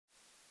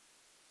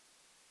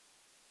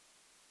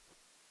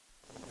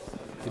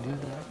Could you use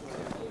the mic?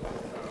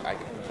 I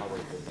can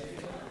probably.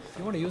 If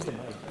you want to use the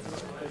mic.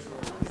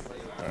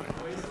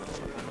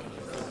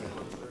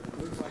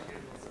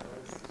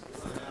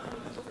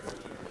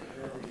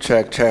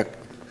 Check, check.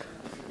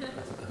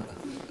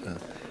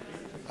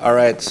 All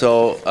right,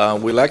 so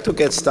we'd like to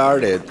get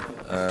started.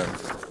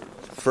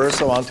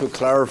 First, I want to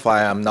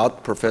clarify I'm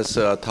not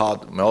Professor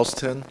Todd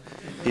Milston.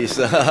 He's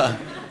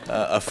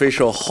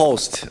official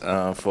host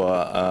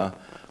for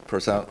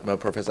Professor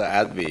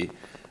Adve.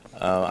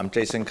 I'm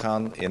Jason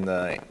Kahn in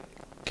the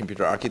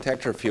computer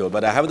architecture field,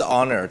 but I have the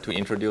honor to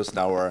introduce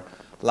our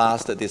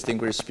last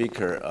distinguished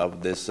speaker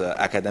of this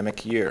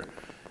academic year,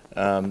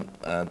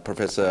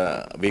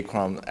 Professor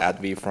Vikram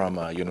Adve from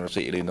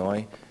University of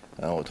Illinois.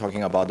 We're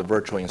talking about the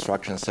virtual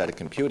instruction set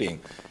computing.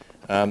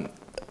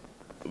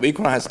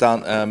 Vikram has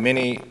done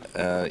many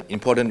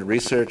important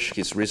research.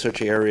 His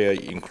research area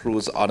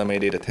includes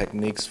automated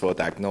techniques for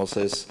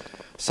diagnosis,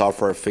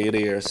 software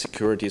failure,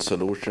 security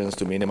solutions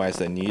to minimize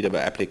the need of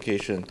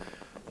application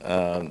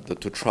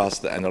to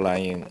trust the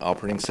underlying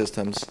operating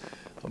systems.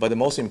 But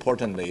most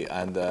importantly,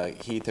 and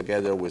he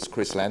together with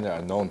Chris Lander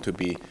are known to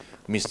be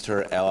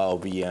Mr.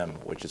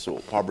 LLVM, which is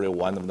probably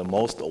one of the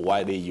most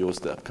widely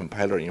used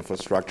compiler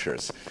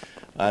infrastructures.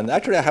 And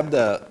actually, I have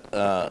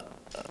I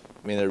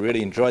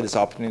really enjoy this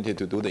opportunity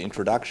to do the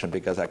introduction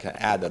because I can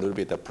add a little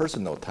bit of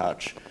personal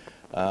touch.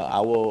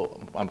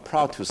 I'm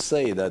proud to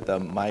say that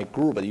my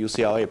group at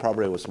UCLA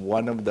probably was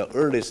one of the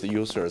earliest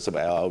users of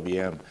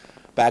LLVM.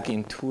 Back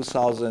in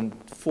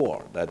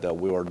 2004, that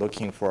we were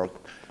looking for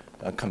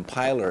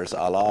compilers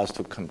allow us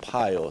to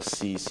compile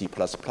C, C++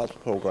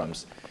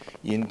 programs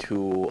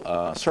into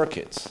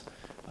circuits.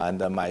 And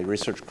my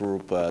research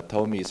group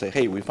told me, say,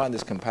 hey, we found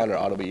this compiler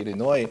out of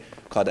Illinois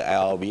called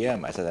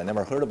LLVM. I said, I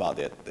never heard about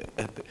it.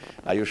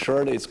 Are you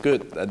sure it's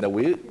good? And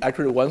we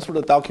actually went through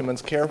the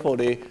documents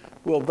carefully.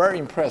 We were very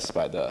impressed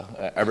by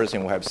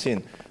everything we have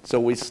seen. So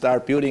we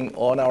start building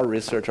all our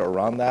research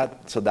around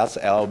that. So that's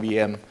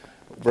LLVM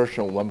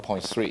version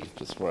 1.3,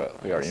 just for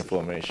your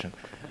information.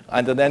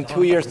 And then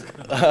 2 years,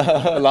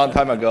 a long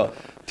time ago,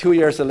 2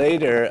 years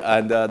later,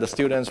 and the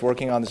students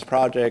working on this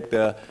project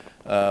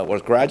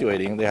was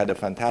graduating. They had a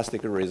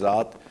fantastic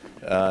result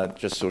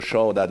just to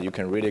show that you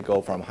can really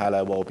go from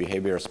high-level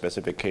behavior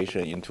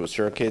specification into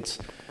circuits.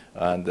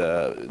 And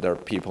there are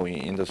people in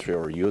industry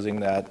who are using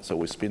that. So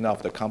we spin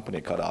off the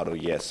company called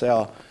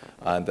AutoESL.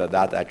 And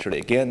that actually,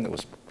 again,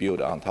 was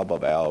built on top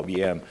of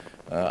LLVM.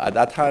 At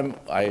that time,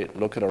 I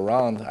looked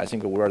around. I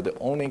think we were the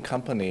only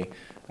company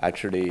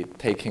actually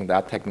taking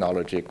that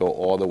technology, go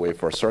all the way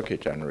for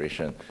circuit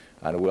generation.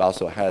 And we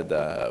also had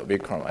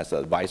Vikram as the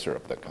advisor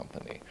of the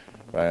company.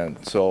 And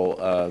so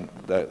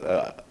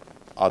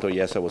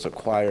AutoESL was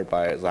acquired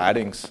by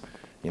Xilinx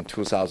in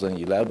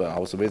 2011. I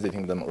was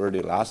visiting them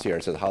early last year. I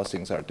said, how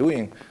things are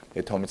doing?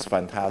 They told me it's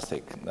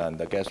fantastic.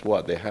 And guess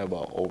what? They have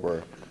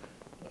over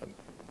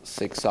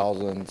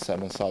 6,000,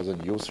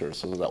 7,000 users.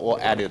 So they're all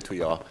added to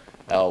your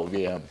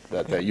LLVM,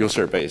 the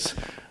user base.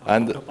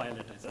 And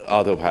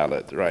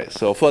Autopilot, right.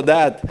 So for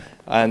that,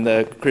 and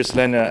Chris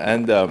Lenner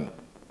and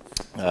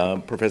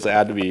Professor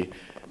Adve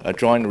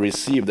jointly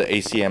received the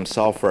ACM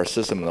Software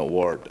System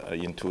Award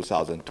in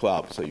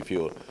 2012. So if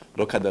you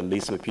look at the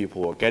list of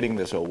people who are getting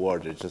this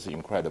award, it's just an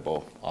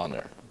incredible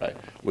honor, right?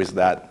 With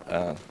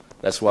that,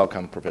 let's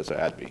welcome Professor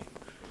Adve.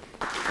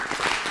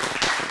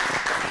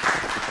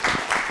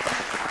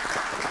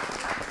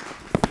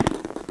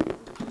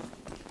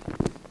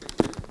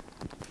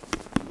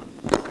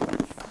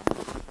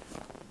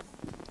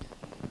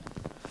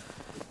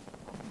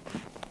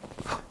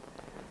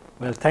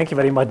 Well, thank you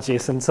very much,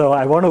 Jason. So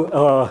I want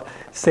to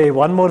say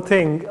one more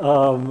thing.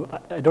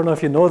 I don't know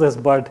if you know this,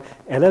 but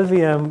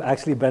LLVM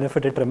actually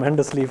benefited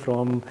tremendously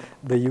from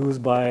the use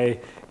by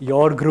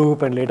your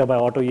group and later by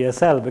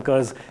AutoESL,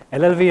 because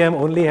LLVM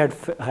only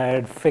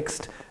had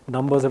fixed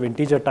numbers of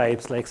integer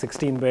types like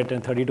 16-bit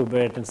and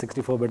 32-bit and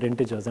 64-bit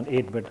integers and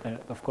 8-bit,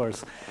 of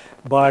course.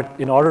 But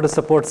in order to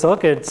support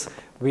circuits,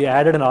 we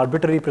added an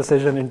arbitrary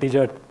precision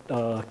integer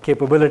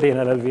capability in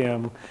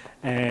LLVM.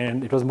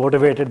 And it was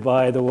motivated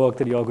by the work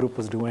that your group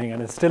was doing,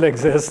 and it still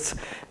exists,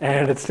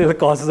 and it still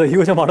causes a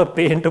huge amount of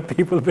pain to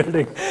people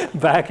building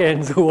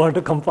backends who want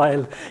to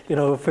compile,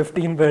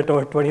 15-bit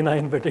or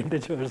 29-bit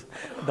integers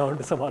down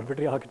to some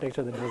arbitrary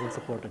architecture that doesn't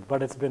support it.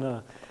 But it's been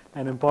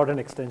an important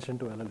extension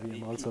to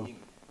LLVM also.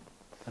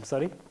 I'm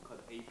sorry?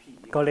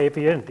 Called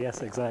APInt,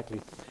 yes, exactly.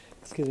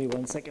 Excuse me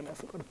 1 second, I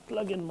forgot to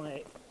plug in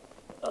my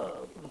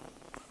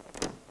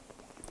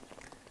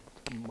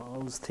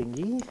mouse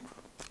thingy.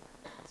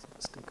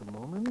 Just take a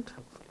moment,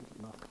 hopefully it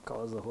will not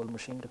cause the whole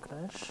machine to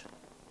crash.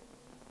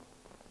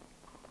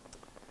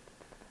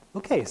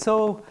 Okay,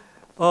 so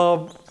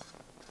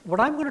what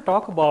I'm going to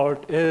talk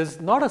about is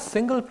not a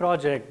single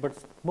project, but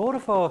more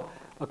of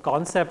a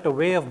concept, a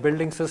way of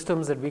building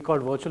systems that we call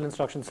virtual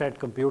instruction set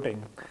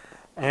computing.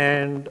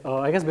 And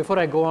I guess before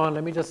I go on,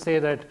 let me just say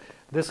that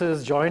this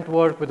is joint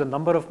work with a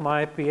number of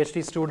my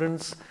PhD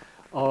students.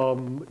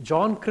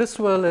 John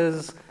Criswell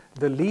is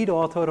the lead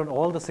author on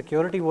all the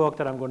security work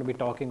that I'm going to be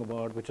talking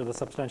about, which is a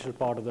substantial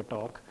part of the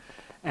talk.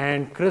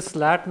 And Chris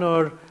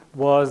Latner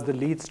was the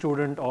lead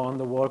student on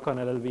the work on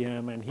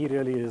LLVM, and he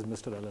really is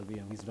Mr.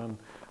 LLVM. He's done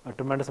a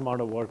tremendous amount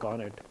of work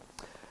on it.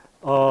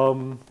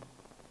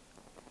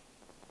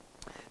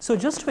 So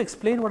just to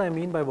explain what I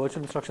mean by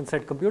virtual instruction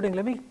set computing,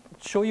 let me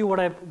show you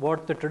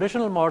what the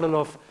traditional model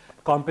of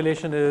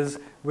compilation is,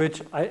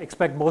 which I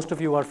expect most of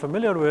you are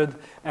familiar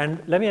with.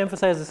 And let me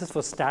emphasize, this is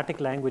for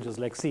static languages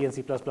like C and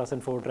C++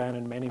 and Fortran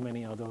and many,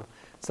 many other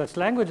such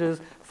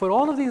languages. For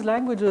all of these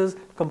languages,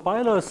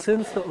 compilers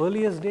since the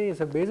earliest days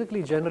have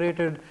basically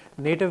generated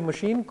native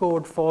machine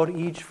code for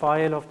each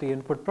file of the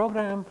input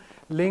program,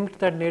 linked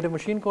that native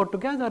machine code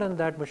together, and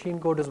that machine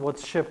code is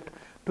what's shipped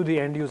to the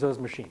end user's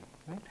machine.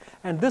 Right?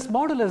 And this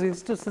model has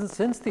existed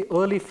since the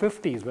early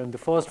 50s, when the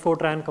first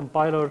Fortran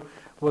compiler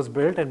was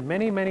built, and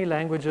many, many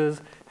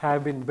languages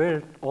have been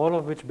built, all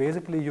of which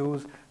basically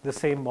use the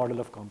same model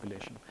of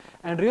compilation.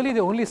 And really the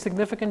only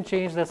significant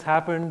change that's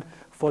happened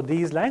for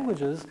these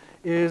languages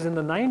is in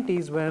the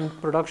 90s, when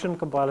production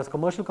compilers,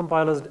 commercial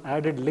compilers,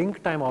 added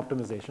link time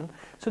optimization.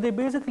 So they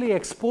basically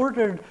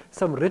exported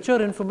some richer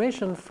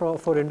information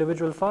for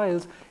individual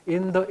files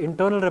in the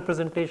internal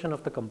representation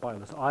of the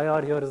compiler. So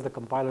IR here is the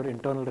compiler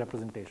internal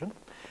representation,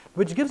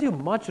 which gives you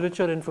much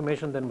richer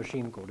information than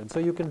machine code. And so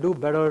you can do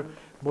better,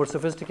 more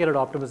sophisticated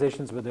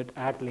optimizations with it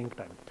at link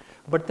time.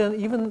 But then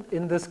even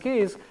in this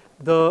case,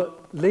 the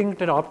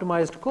linked and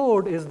optimized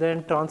code is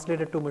then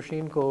translated to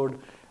machine code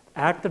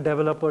at the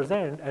developer's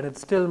end, and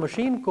it's still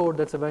machine code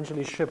that's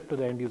eventually shipped to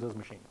the end user's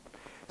machine.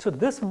 So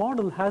this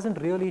model hasn't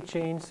really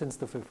changed since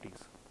the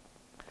 50s.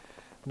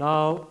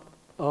 Now,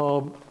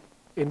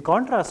 in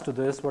contrast to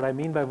this, what I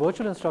mean by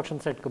virtual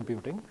instruction set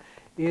computing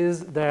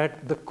is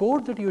that the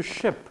code that you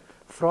ship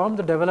from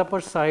the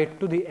developer side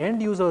to the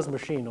end user's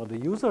machine or the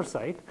user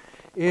site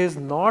is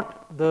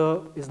not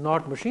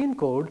machine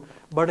code,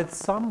 but it's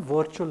some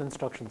virtual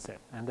instruction set.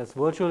 And this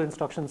virtual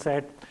instruction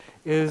set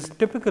is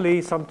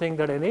typically something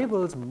that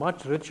enables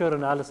much richer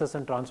analysis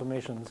and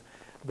transformations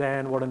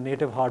than what a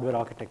native hardware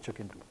architecture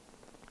can do.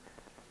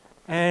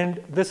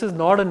 And this is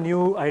not a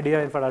new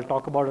idea. In fact, I'll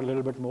talk about it a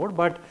little bit more.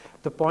 But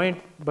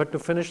to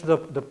finish the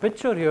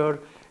picture here,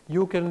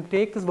 you can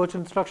take this virtual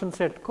instruction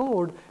set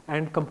code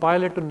and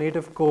compile it to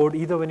native code,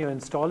 either when you're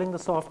installing the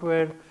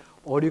software,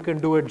 or you can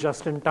do it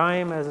just in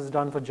time, as is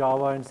done for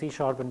Java and C#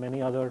 and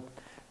many other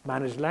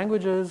managed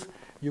languages.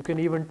 You can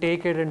even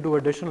take it and do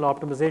additional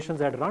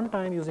optimizations at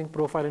runtime using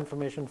profile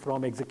information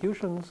from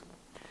executions.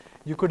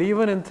 You could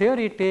even, in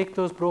theory, take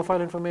those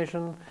profile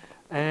information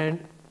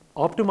and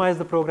optimize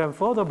the program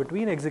further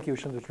between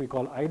executions, which we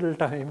call idle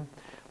time,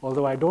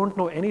 although I don't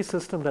know any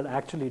system that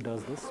actually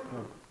does this.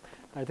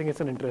 I think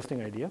it's an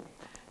interesting idea.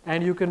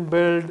 And you can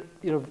build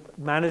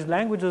managed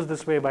languages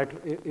this way by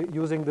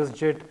using this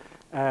JIT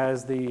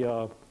as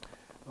the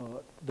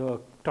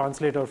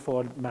translator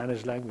for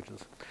managed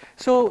languages.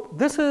 So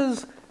this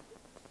is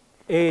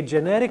a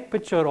generic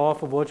picture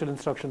of a virtual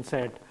instruction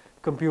set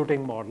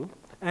computing model.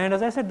 And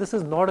as I said, this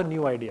is not a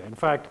new idea. In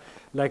fact,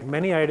 like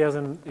many ideas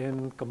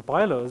in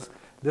compilers,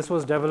 this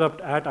was developed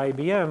at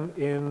IBM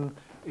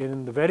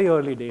in the very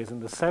early days, in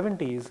the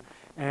 70s.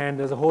 And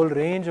there's a whole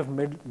range of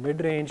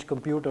mid-range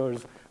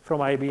computers from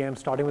IBM,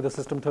 starting with the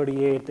System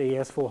 38, the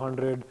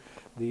AS400,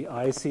 the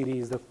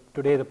I-series,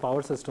 today the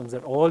power systems,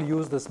 that all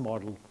use this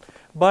model.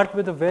 But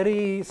with a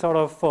very sort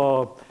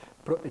of,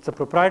 it's a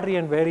proprietary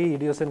and very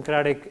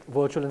idiosyncratic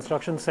virtual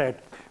instruction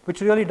set,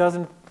 which really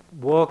doesn't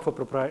work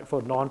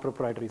for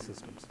non-proprietary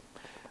systems.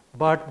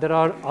 But there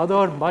are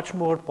other much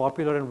more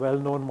popular and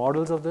well-known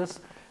models of this.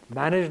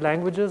 Managed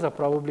languages are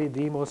probably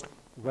the most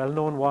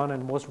well-known one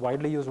and most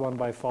widely used one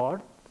by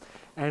far.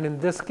 And in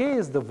this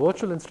case, the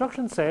virtual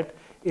instruction set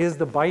is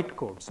the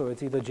bytecode. So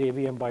it's either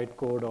JVM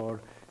bytecode or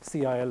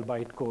CIL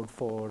bytecode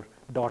for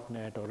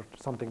 .NET or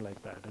something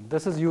like that. And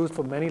this is used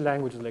for many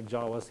languages like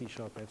Java, C#,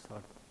 F#,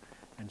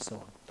 and so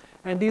on.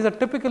 And these are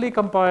typically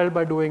compiled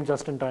by doing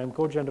just-in-time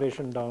code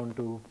generation down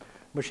to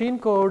machine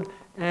code.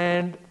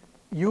 And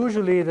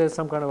usually there's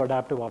some kind of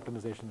adaptive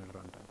optimization at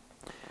runtime.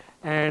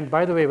 And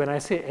by the way, when I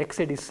say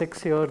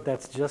x86 here,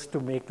 that's just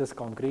to make this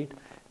concrete.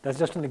 That's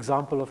just an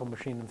example of a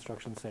machine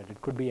instruction set. It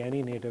could be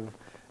any native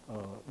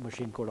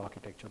machine code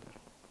architecture there.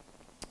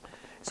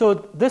 So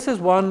this is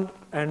one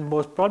and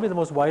probably the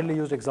most widely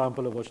used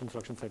example of virtual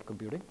instruction set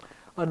computing.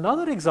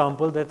 Another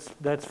example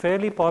that's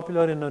fairly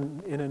popular in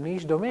a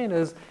niche domain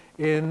is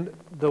in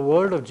the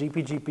world of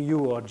GPGPU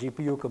or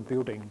GPU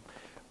computing,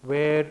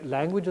 where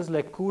languages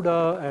like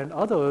CUDA and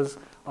others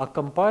are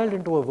compiled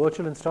into a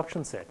virtual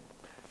instruction set.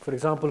 For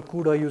example,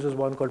 CUDA uses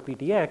one called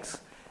PTX,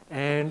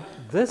 and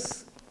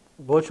this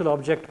virtual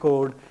object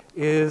code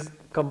is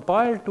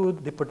compiled to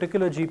the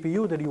particular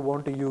GPU that you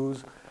want to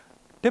use,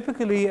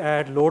 typically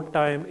at load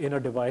time in a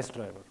device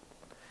driver.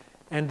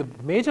 And the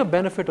major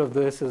benefit of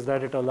this is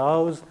that it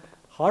allows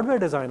hardware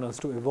designers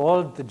to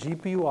evolve the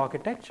GPU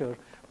architecture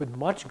with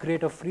much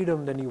greater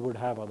freedom than you would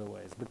have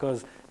otherwise,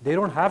 because they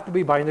don't have to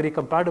be binary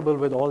compatible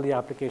with all the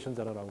applications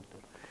that are out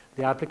there.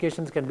 The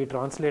applications can be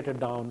translated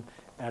down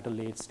at a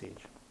late stage.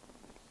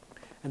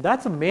 And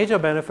that's a major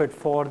benefit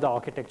for the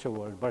architecture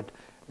world. But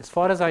as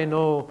far as I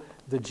know,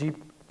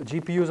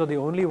 GPUs are the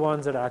only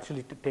ones that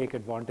actually take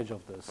advantage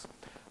of this.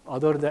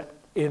 Other than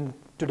in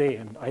today,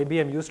 and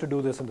IBM used to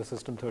do this in the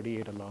System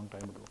 38 a long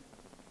time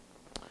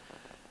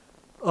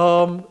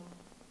ago.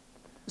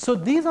 So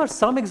these are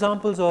some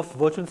examples of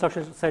virtual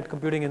instruction set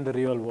computing in the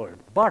real world.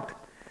 But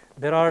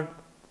there are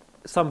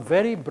some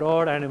very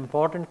broad and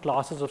important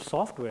classes of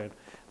software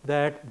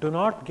that do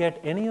not get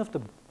any of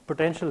the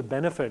potential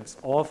benefits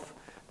of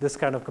this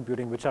kind of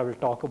computing, which I will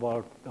talk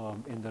about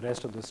in the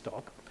rest of this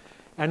talk.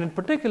 And in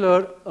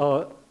particular,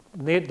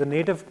 the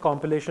native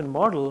compilation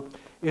model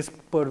is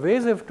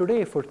pervasive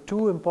today for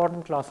two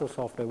important classes of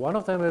software. One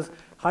of them is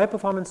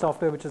high-performance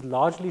software, which is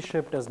largely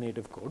shipped as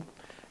native code.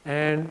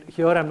 And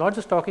here I'm not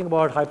just talking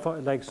about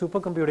like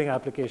supercomputing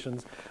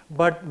applications,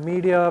 but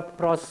media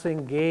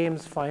processing,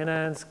 games,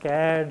 finance,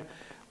 CAD,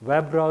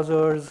 web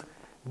browsers,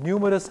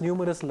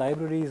 numerous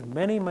libraries,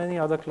 many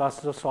other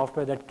classes of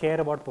software that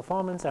care about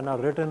performance and are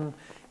written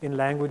in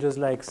languages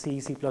like C,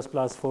 C++,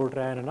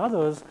 Fortran, and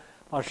others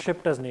are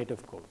shipped as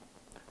native code.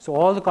 So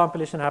all the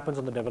compilation happens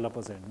on the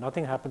developer's end.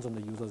 Nothing happens on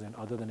the user's end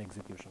other than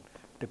execution,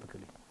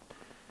 typically.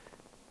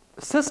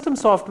 System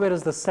software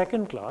is the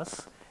second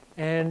class.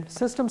 And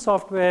system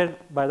software,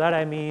 by that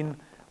I mean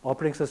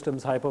operating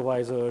systems,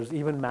 hypervisors,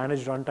 even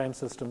managed runtime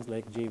systems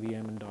like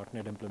JVM and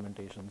 .NET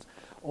implementations.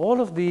 All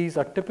of these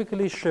are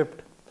typically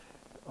shipped,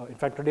 in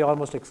fact, today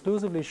almost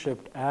exclusively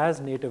shipped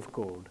as native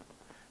code.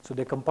 So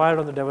they're compiled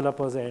on the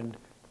developer's end,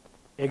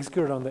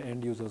 executed on the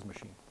end user's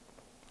machine.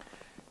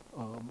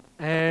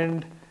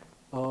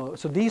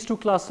 So these two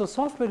classes of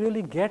software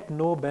really get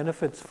no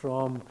benefits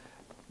from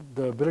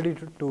the ability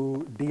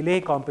to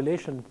delay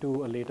compilation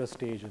to a later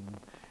stage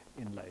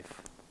in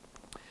life.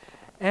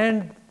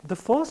 And the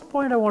first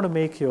point I want to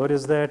make here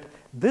is that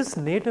this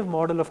native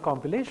model of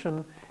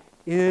compilation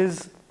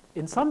is,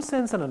 in some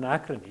sense, an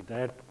anachrony,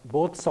 that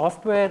both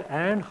software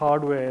and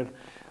hardware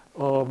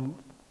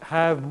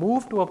have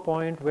moved to a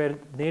point where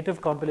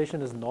native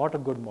compilation is not a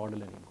good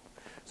model anymore.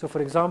 So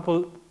for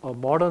example,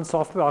 modern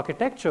software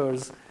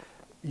architectures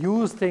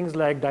use things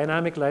like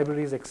dynamic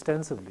libraries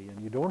extensively,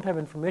 and you don't have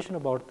information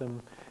about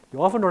them.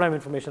 You often don't have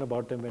information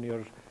about them when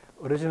you're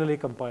originally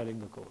compiling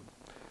the code.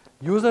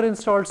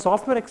 User-installed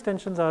software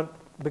extensions are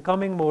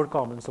becoming more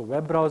common. So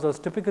web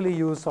browsers typically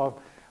use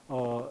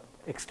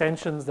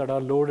extensions that are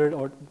loaded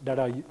or that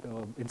are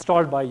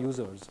installed by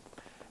users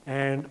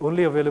and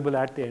only available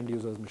at the end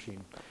user's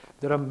machine.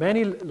 There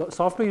are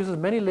software uses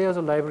many layers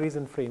of libraries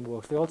and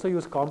frameworks. They also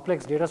use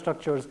complex data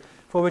structures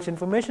for which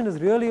information is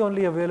really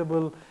only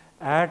available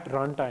at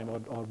runtime,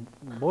 or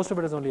most of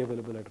it is only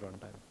available at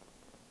runtime.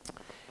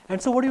 And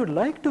so what you would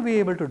like to be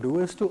able to do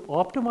is to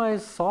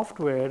optimize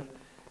software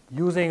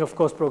using, of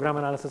course, program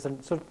analysis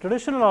and so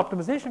traditional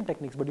optimization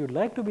techniques, but you'd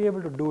like to be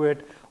able to do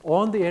it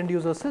on the end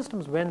user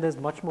systems when there's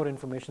much more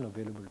information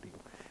available to you.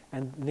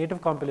 And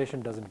native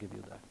compilation doesn't give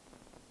you that.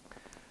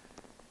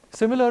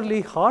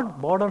 Similarly,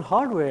 modern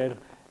hardware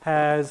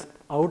has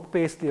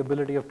outpaced the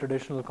ability of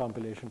traditional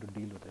compilation to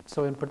deal with it.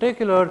 So in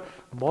particular,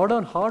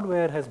 modern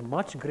hardware has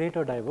much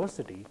greater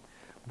diversity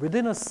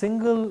within a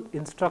single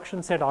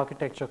instruction set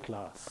architecture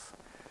class.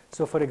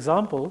 So for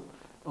example,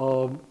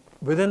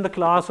 within the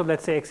class of,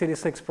 let's say,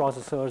 x86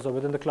 processors, or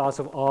within the class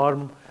of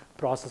ARM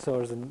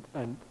processors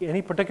and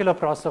any particular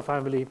processor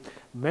family,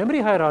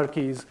 memory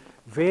hierarchies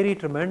vary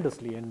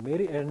tremendously.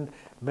 And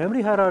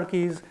memory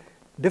hierarchies,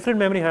 different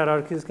memory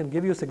hierarchies can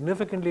give you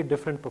significantly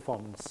different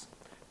performance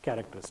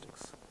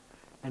characteristics.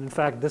 And in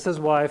fact, this is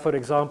why, for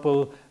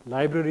example,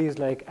 libraries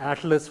like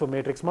Atlas for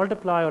matrix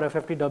multiply or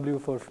FFTW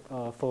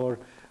for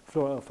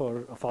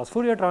fast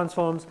Fourier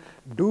transforms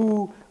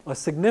do a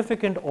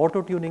significant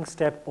auto-tuning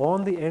step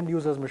on the end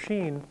user's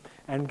machine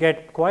and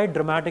get quite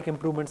dramatic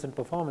improvements in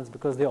performance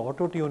because they're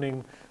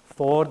auto-tuning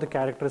for the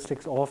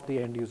characteristics of the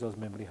end user's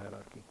memory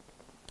hierarchy.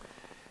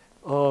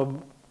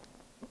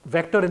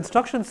 Vector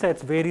instruction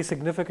sets vary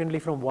significantly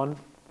from one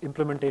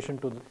implementation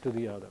to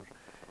the other.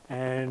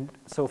 And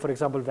so, for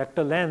example,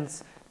 vector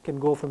lengths can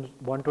go from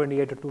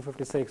 128 to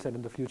 256 and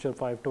in the future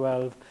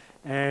 512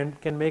 and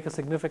can make a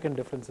significant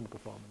difference in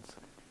performance.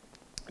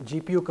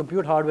 GPU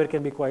compute hardware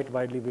can be quite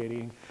widely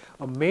varying.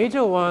 A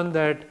major one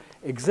that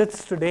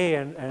exists today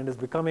and is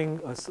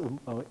becoming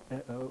a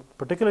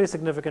particularly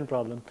significant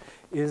problem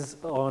is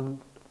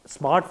on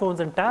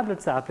smartphones and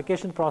tablets. The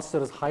application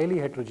processor is highly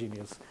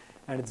heterogeneous,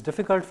 and it's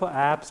difficult for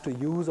apps to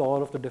use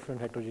all of the different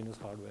heterogeneous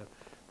hardware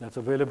that's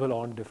available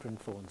on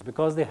different phones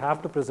because they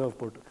have to preserve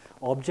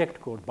object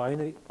code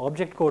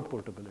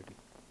portability.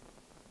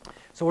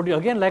 So what you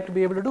again like to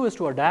be able to do is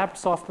to adapt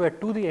software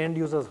to the end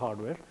user's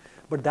hardware,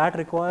 but that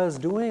requires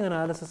doing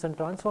analysis and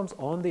transforms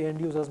on the end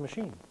user's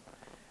machine.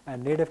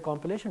 And native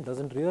compilation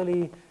doesn't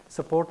really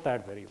support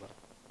that very well.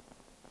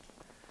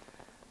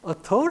 A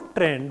third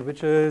trend,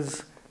 which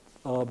is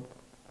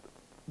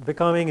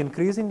becoming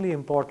increasingly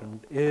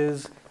important,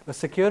 is a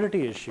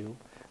security issue,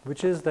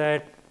 which is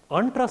that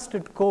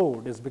untrusted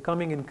code is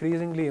becoming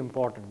increasingly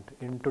important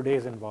in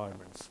today's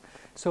environments.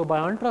 So by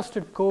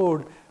untrusted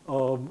code,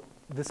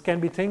 this can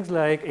be things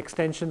like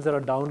extensions that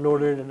are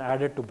downloaded and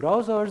added to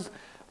browsers,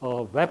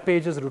 Web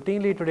pages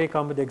routinely today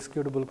come with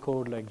executable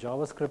code like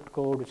JavaScript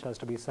code, which has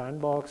to be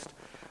sandboxed.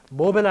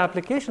 Mobile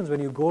applications,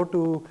 when you go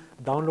to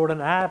download an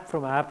app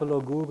from Apple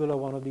or Google or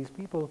one of these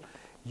people,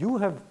 you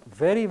have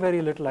very, very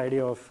little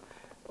idea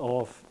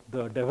of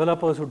the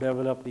developers who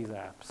develop these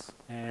apps.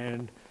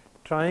 And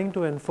trying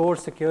to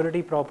enforce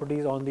security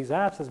properties on these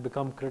apps has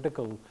become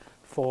critical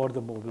for the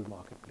mobile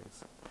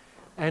marketplace.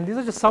 And these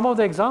are just some of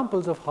the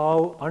examples of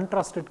how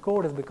untrusted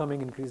code is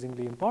becoming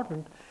increasingly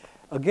important.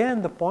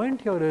 Again, the point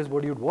here is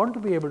what you'd want to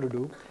be able to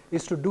do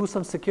is to do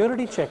some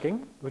security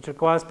checking, which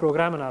requires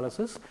program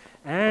analysis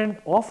and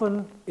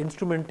often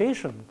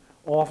instrumentation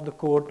of the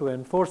code to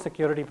enforce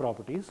security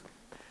properties,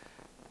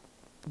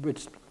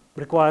 which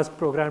requires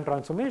program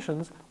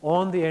transformations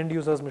on the end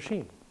user's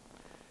machine.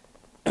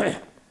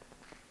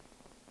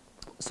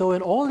 So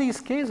in all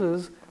these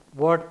cases,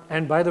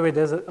 and by the way,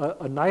 there's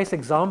a nice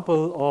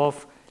example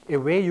of a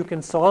way you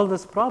can solve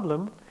this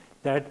problem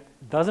that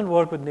doesn't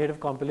work with native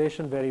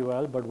compilation very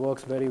well, but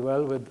works very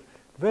well with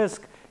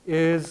Whisk,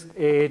 is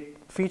a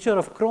feature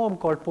of Chrome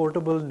called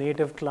Portable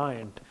Native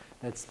Client,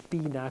 that's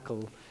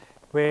PNACL,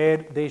 where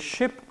they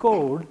ship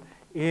code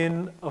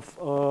in a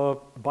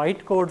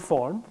bytecode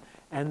form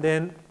and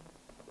then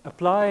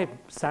apply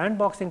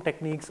sandboxing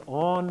techniques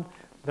on,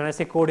 when I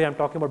say code here, I'm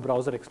talking about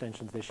browser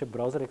extensions. They ship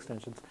browser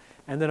extensions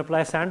and then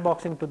apply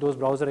sandboxing to those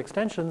browser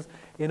extensions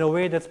in a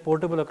way that's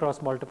portable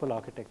across multiple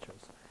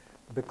architectures,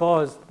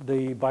 because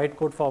the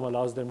bytecode form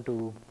allows them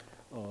to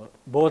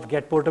both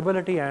get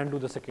portability and do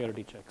the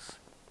security checks.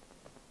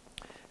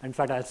 In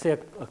fact, I'll say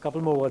a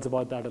couple more words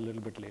about that a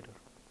little bit later.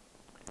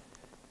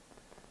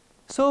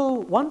 So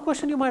one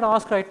question you might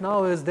ask right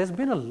now is, there's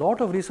been a lot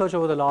of research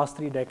over the last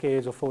 3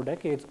 decades or 4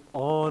 decades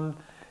on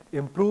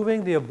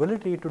improving the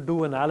ability to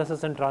do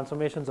analysis and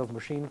transformations of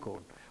machine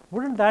code.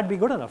 Wouldn't that be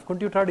good enough?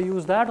 Couldn't you try to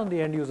use that on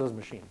the end user's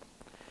machine?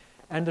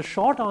 And the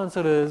short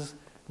answer is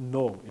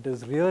no. It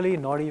is really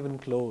not even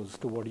close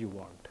to what you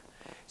want.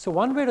 So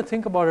one way to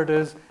think about it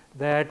is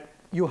that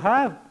you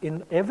have,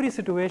 in every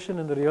situation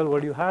in the real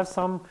world, you have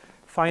some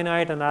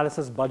finite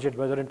analysis budget,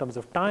 whether in terms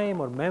of time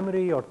or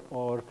memory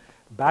or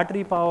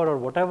battery power or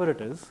whatever it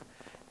is,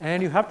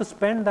 and you have to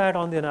spend that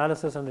on the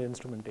analysis and the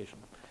instrumentation.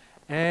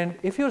 And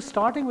if you're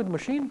starting with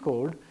machine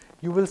code,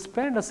 you will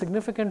spend a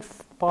significant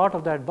part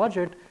of that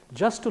budget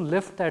just to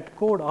lift that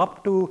code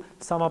up to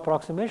some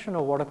approximation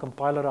of what a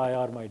compiler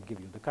IR might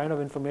give you, the kind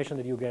of information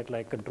that you get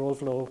like control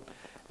flow,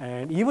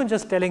 and even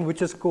just telling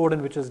which is code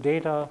and which is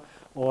data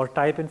or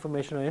type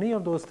information or any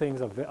of those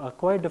things are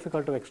quite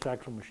difficult to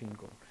extract from machine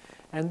code.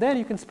 And then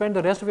you can spend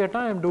the rest of your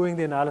time doing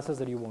the analysis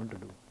that you want to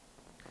do.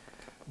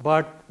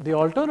 But the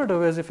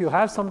alternative is, if you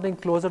have something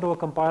closer to a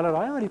compiler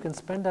IR, you can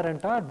spend that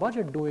entire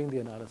budget doing the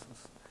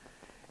analysis.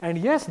 And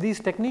yes, these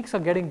techniques are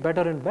getting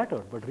better and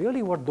better, but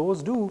really what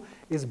those do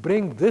is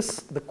bring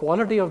the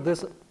quality of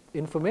this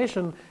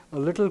information a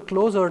little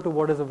closer to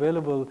what is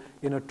available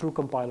in a true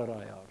compiler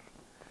IR.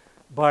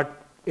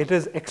 But it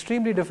is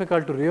extremely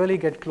difficult to really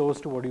get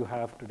close to what you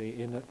have today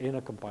in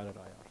a compiler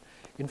IR.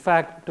 In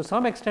fact, to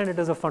some extent, it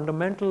is a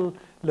fundamental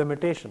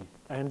limitation.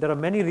 And there are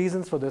many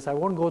reasons for this. I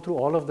won't go through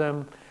all of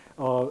them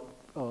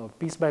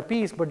piece by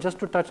piece, but just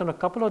to touch on a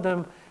couple of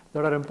them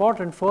that are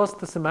important. First,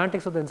 the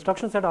semantics of the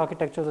instruction set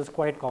architectures is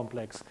quite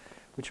complex,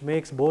 which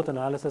makes both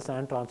analysis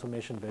and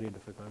transformation very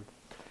difficult.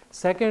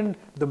 Second,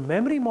 the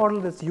memory model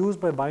that's used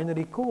by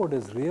binary code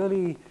is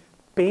really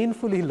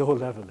painfully low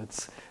level.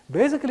 It's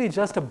basically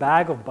just a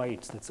bag of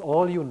bytes. That's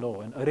all you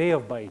know, an array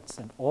of bytes,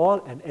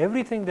 and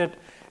everything that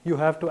you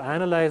have to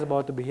analyze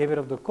about the behavior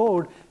of the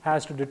code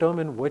has to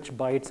determine which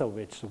bytes are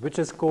which. So which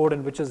is code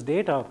and which is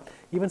data.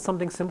 Even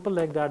something simple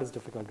like that is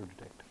difficult to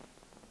detect.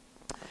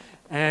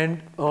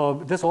 And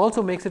this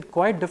also makes it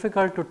quite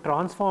difficult to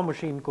transform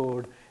machine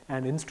code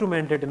and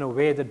instrument it in a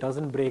way that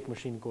doesn't break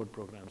machine code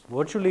programs.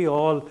 Virtually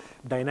all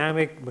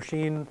dynamic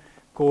machine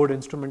code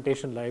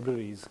instrumentation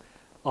libraries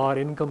are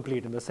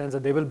incomplete in the sense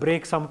that they will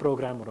break some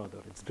program or other.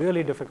 It's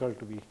really difficult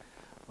to be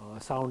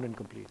sound and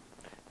complete.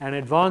 And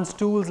advanced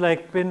tools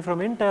like Pin from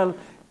Intel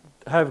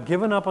have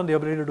given up on the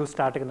ability to do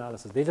static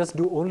analysis. They just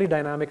do only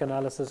dynamic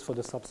analysis for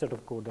the subset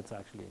of code that's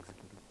actually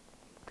executed.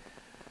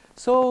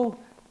 So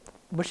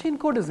machine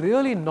code is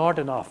really not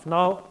enough.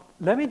 Now,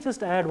 let me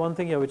just add one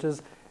thing here, which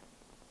is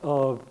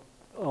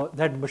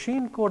that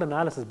machine code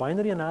analysis,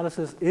 binary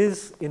analysis,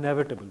 is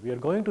inevitable. We are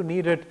going to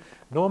need it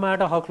no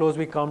matter how close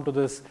we come to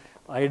this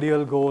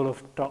ideal goal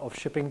of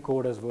shipping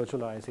code as virtual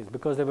ISAs,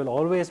 because there will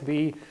always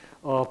be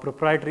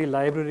proprietary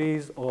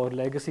libraries or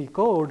legacy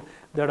code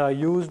that are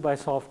used by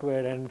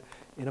software, and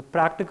in a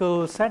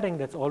practical setting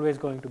that's always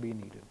going to be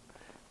needed.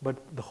 But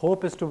the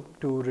hope is to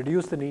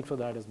reduce the need for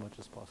that as much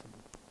as possible.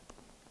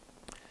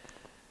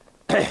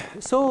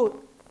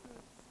 So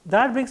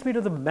that brings me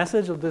to the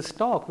message of this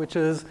talk, which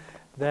is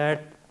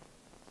that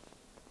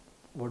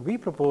what we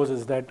propose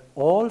is that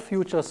all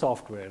future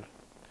software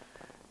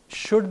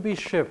should be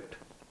shipped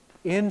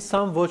in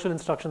some virtual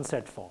instruction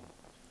set form.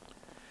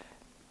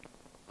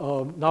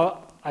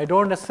 Now, I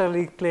don't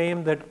necessarily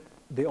claim that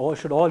they all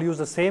should all use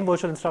the same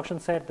virtual instruction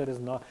set.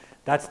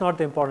 That's not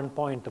the important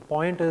point. The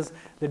point is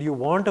that you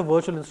want a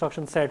virtual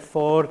instruction set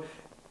for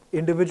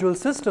individual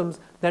systems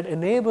that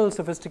enable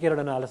sophisticated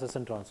analysis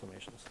and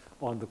transformations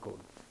on the code.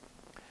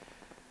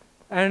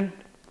 And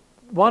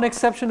one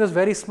exception is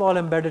very small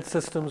embedded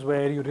systems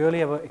where you really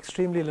have an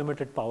extremely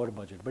limited power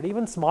budget. But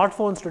even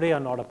smartphones today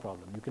are not a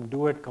problem. You can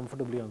do it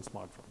comfortably on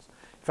smartphones.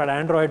 In fact,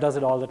 Android does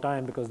it all the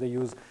time because they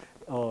use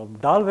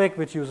Dalvik,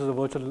 which uses a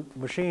virtual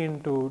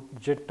machine to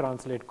JIT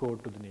translate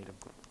code to the native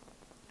code.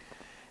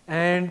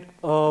 And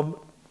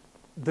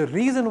the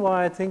reason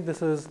why I think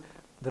this is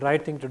the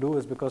right thing to do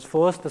is because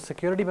first, the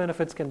security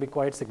benefits can be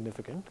quite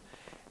significant.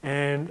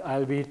 And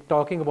I'll be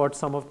talking about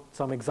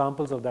some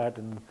examples of that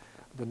in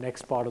the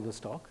next part of this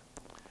talk.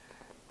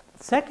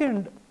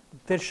 Second,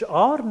 there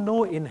are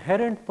no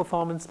inherent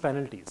performance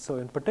penalties. So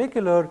in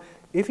particular,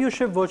 if you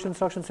ship virtual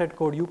instruction set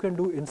code, you can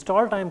do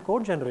install time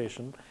code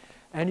generation,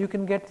 and you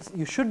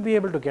should be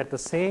able to get the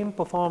same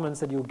performance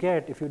that you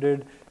get if you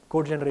did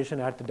code generation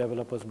at the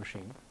developer's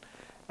machine.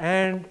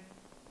 And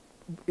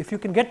if you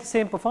can get the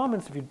same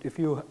performance, if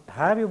you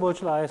have your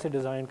virtual ISA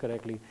designed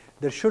correctly,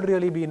 there should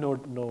really be no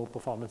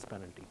performance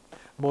penalty.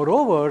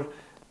 Moreover,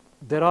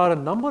 there are a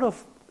number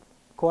of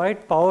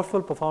quite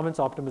powerful performance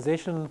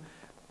optimization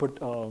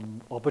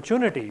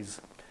opportunities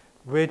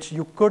which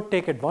you could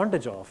take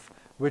advantage of,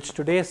 which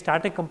today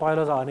static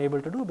compilers are unable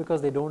to do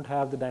because they don't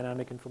have the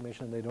dynamic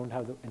information, they don't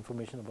have the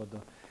information about the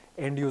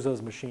end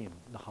user's machine,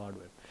 the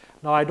hardware.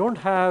 Now, I'm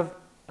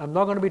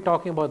not going to be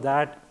talking about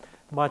that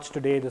much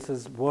today. This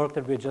is work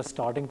that we're just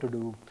starting to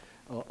do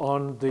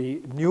on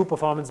the new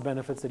performance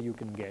benefits that you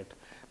can get.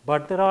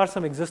 But there are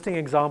some existing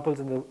examples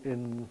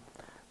in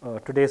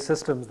today's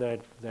systems that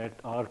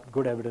are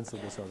good evidence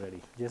of this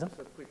already. Jason?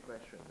 Just a quick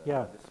question.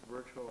 Yeah. This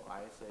virtual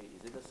ISA,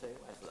 is it the same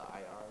as the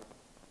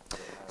IR?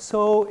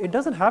 So it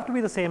doesn't have to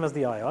be the same as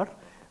the IR.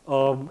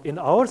 In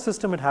our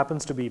system, it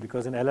happens to be,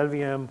 because in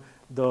LLVM,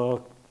 the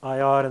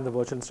IR and the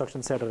virtual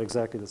instruction set are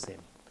exactly the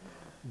same.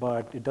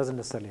 But it doesn't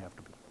necessarily have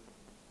to be.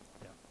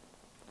 Yeah.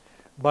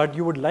 But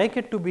you would like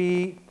it to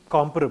be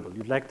comparable.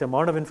 You'd like the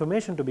amount of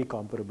information to be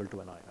comparable to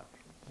an IR.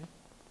 Okay.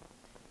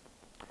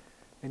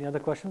 Any other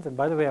questions? And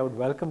by the way, I would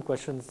welcome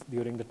questions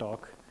during the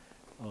talk.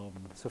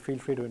 So feel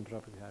free to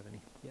interrupt if you have any.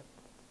 Yeah.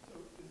 So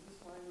is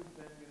this language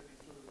then going to be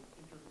sort of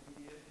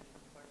intermediate in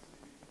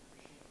complexity between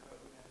machine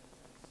code and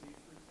C,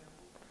 for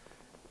example?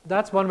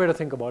 That's one way to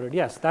think about it.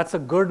 Yes, that's a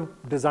good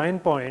design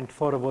point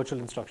for a virtual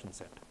instruction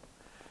set.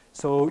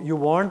 So you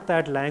want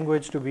that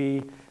language to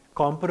be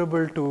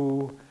comparable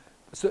to,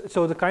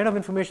 so the kind of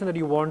information that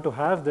you want to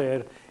have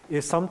there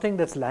is something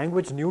that's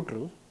language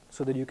neutral,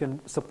 so that you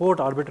can support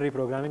arbitrary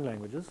programming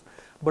languages,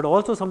 but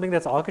also something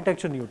that's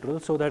architecture neutral,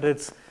 so that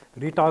it's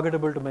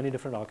retargetable to many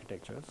different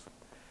architectures,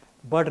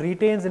 but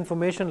retains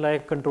information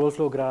like control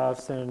flow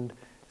graphs and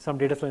some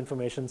data flow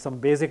information, some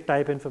basic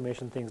type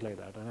information, things like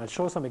that. And I'll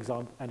show an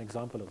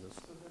example of this.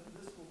 So then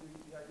this will be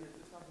the idea that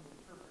it's not going to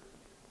interpret,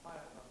 compile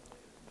it on the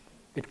latest machine.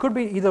 It could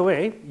be either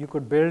way. You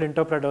could build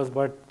interpreters,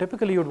 but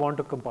typically you'd want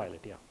to compile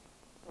it, yeah.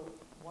 So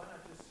why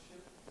not just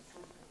ship the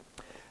source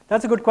code?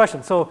 That's a good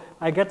question. So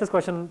I get this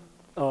question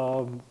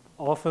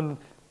often.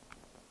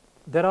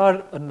 There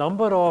are a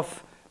number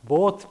of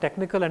both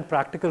technical and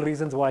practical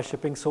reasons why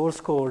shipping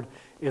source code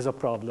is a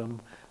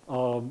problem.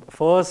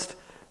 First,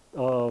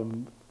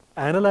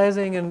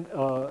 analyzing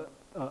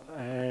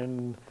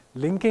and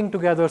linking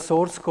together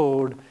source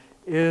code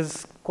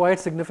is quite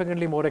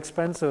significantly more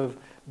expensive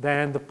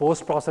than the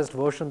post-processed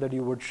version that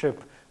you would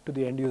ship to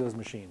the end user's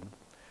machine.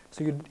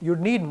 So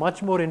you'd need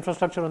much more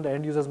infrastructure on the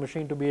end user's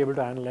machine to be able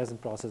to analyze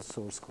and process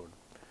source code.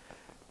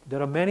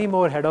 There are many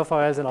more header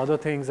files and other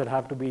things that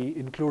have to be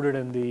included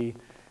with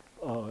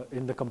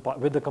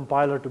the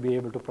compiler to be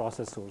able to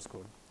process source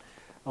code.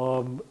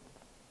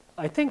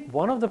 I think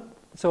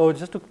so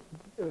just to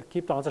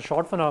keep the answer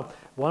short for now,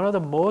 one of the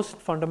most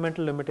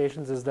fundamental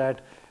limitations is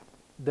that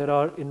there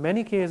are, in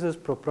many cases,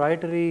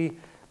 proprietary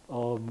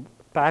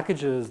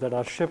packages that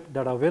are shipped,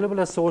 that are available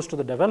as source to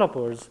the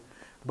developers,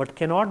 but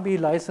cannot be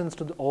licensed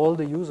to all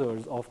the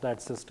users of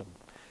that system.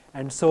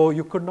 And so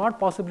you could not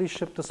possibly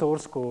ship the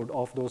source code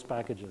of those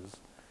packages,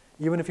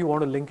 even if you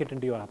want to link it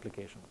into your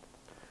application.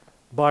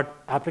 But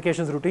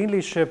applications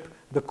routinely ship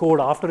the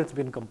code after it's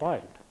been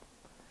compiled.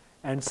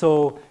 And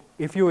so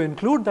if you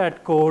include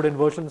that code in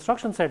virtual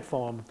instruction set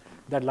form,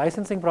 that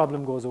licensing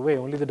problem goes away.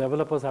 Only the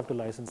developers have to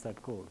license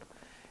that code.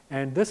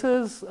 And this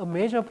is a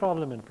major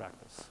problem in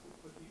practice.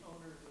 But the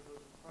owners of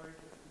those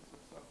proprietary pieces of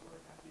software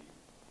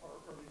are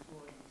at least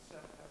willing to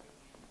accept having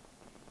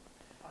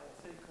the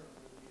ISA code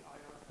or the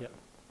IR code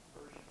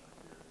version of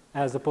your...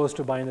 As opposed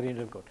to binary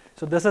native code.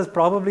 So this is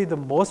probably the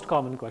most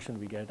common question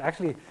we get.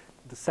 Actually,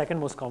 the second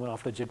most common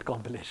after JIT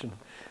compilation.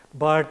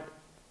 But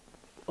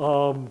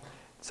so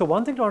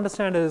one thing to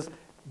understand is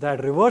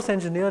that reverse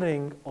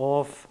engineering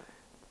of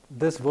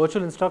this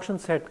virtual instruction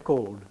set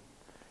code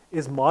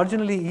is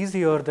marginally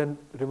easier than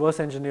reverse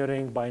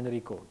engineering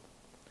binary code.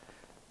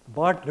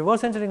 But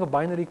reverse engineering of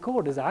binary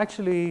code is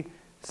actually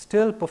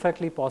still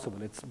perfectly possible.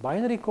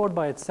 Binary code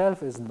by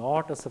itself is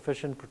not a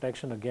sufficient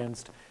protection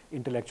against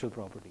intellectual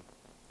property.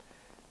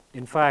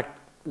 In fact,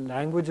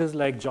 languages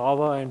like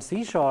Java and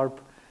C#,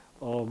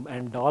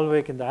 and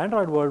Dalvik in the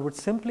Android world would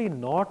simply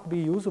not be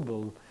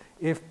usable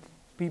if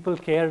people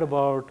cared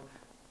about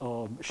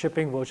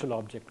shipping virtual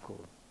object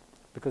code.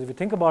 Because if you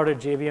think about it,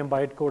 JVM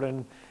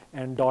bytecode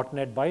and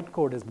 .NET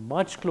bytecode is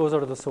much closer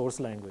to the source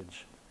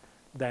language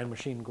than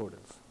machine code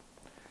is.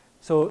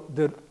 So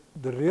the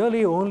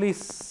really only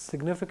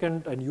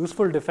significant and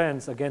useful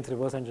defense against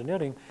reverse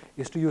engineering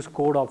is to use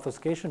code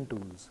obfuscation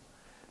tools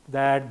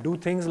that do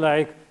things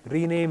like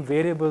rename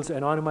variables,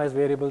 anonymize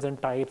variables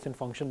and types and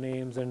function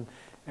names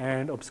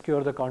and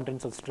obscure the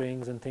contents of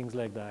strings and things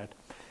like that.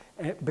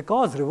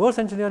 Because reverse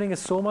engineering is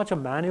so much a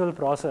manual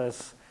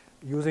process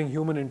using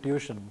human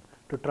intuition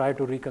to try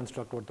to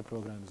reconstruct what the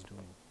program is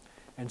doing.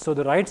 And so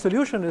the right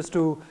solution is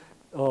to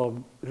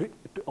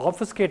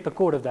obfuscate the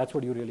code if that's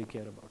what you really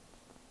care about.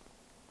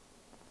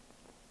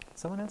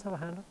 Someone else have a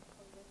hand up?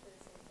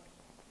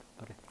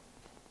 Okay.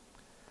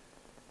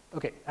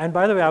 Okay, and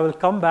by the way, I will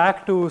come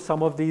back to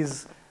some of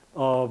these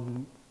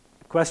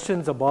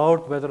questions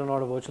about whether or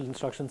not a virtual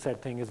instruction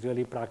set thing is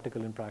really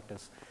practical in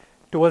practice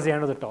towards the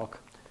end of the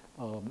talk.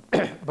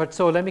 But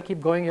so let me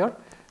keep going here.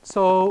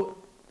 So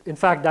in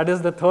fact, that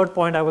is the third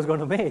point I was going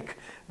to make,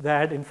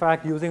 that in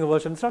fact using a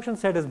virtual instruction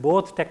set is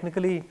both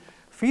technically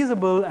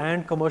feasible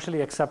and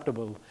commercially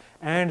acceptable.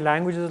 And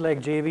languages like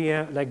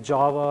JVM, like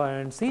Java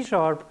and C#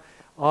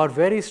 are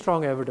very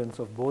strong evidence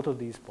of both of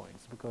these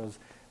points because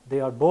they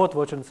are both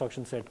virtual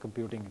instruction set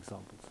computing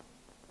examples.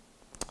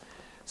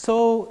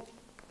 So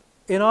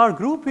in our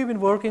group, we've been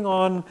working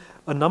on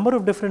a number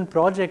of different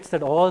projects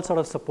that all sort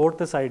of support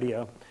this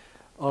idea.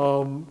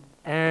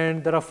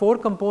 And there are 4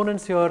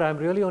 components here. I'm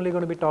really only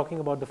going to be talking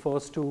about the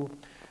first 2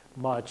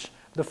 much.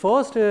 The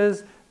first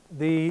is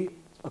a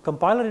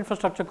compiler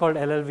infrastructure called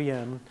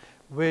LLVM,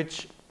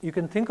 which you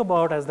can think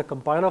about as the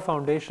compiler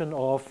foundation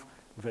of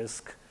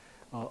WISC,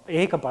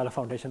 a compiler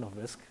foundation of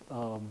WISC.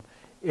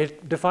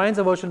 It defines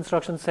a virtual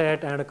instruction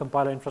set and a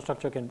compiler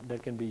infrastructure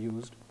that can be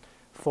used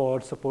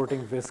for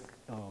supporting WISC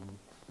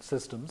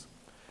systems.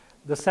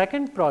 The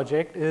second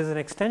project is an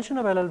extension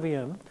of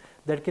LLVM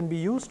that can be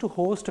used to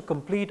host a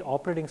complete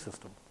operating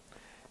system.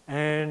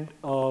 And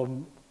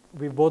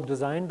we've both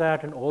designed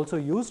that and also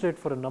used it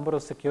for a number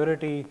of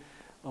security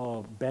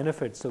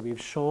benefits. So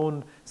we've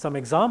shown some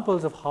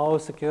examples of how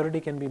security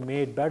can be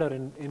made better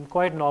in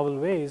quite novel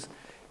ways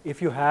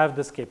if you have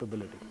this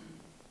capability.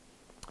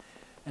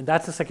 And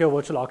that's the secure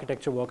virtual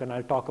architecture work, and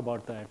I'll talk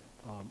about that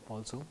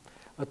also.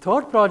 A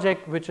third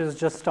project, which is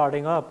just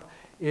starting up,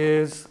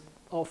 is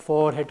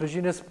for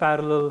heterogeneous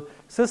parallel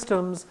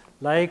systems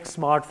like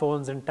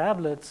smartphones and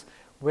tablets,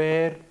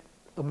 where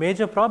a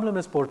major problem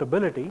is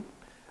portability,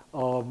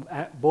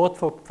 both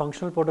for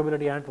functional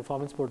portability and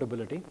performance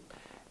portability.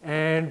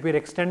 And we're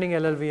extending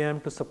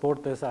LLVM to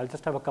support this. I'll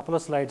just have a couple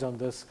of slides on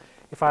this.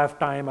 If I have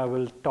time, I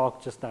will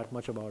talk just that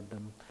much about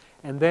them.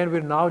 And then we're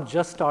now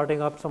just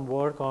starting up some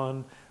work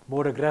on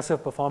more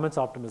aggressive performance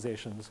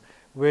optimizations,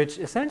 which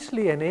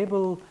essentially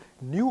enable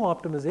new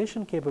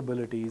optimization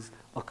capabilities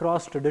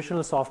across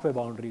traditional software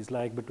boundaries,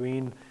 like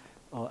between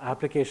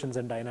applications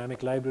and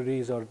dynamic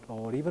libraries, or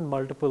even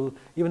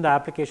even the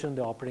application and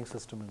the operating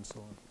system and so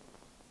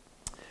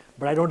on.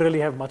 But I don't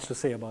really have much to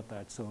say about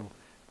that, so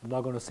I'm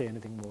not going to say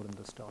anything more in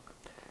this talk.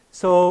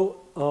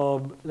 So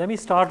let me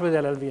start with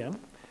LLVM.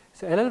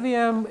 So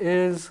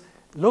LLVM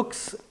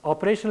looks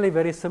operationally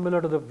very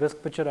similar to the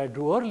WISC picture I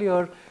drew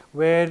earlier,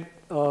 where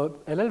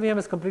LLVM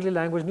is completely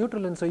language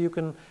neutral, and so you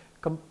can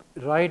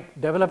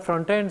develop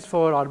front ends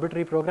for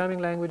arbitrary programming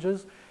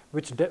languages,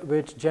 which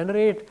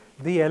generate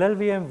the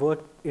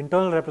LLVM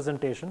internal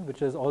representation,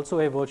 which is also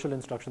a virtual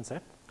instruction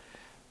set.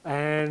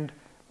 And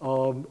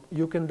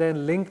you can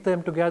then link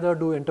them together,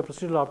 do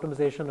interprocedural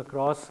optimization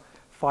across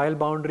file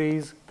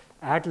boundaries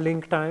at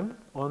link time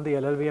on the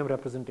LLVM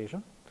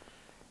representation.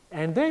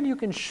 And then you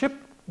can ship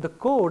the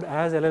code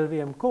as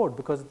LLVM code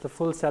because it's a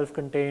full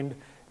self-contained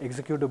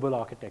executable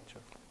architecture.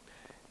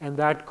 And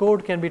that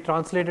code can be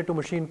translated to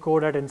machine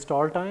code at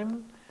install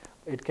time.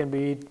 It can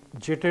be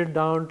jittered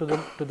down to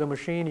the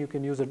machine. You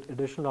can use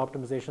additional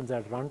optimizations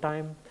at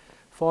runtime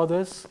for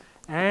this.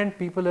 And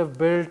people have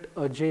built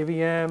a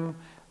JVM.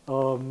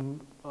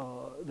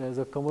 There's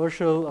a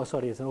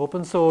it's an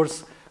open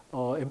source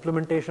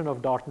implementation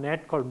of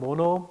 .NET called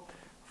Mono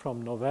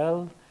from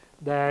Novell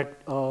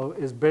that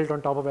is built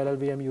on top of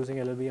LLVM using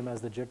LLVM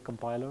as the JIT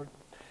compiler.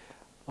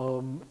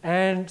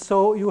 And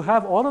so you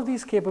have all of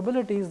these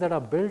capabilities that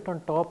are built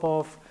on top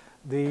of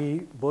the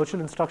virtual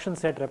instruction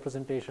set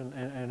representation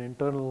and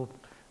internal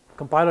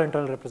compiler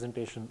internal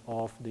representation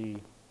of the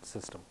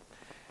system.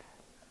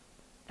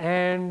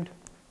 And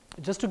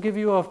just to give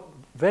you a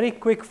very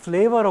quick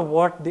flavor of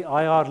what the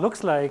IR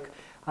looks like,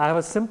 I have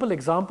a simple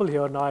example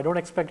here. Now, I don't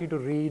expect you to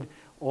read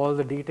all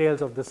the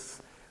details of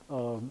this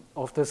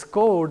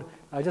code.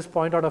 I just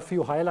point out a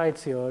few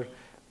highlights here.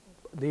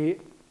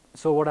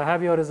 So what I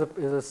have here is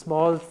a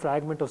small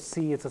fragment of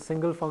C. It's a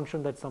single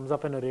function that sums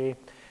up an array,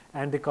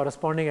 and the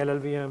corresponding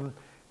LLVM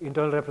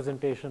internal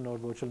representation or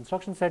virtual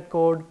instruction set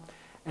code.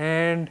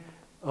 And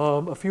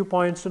A few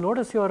points to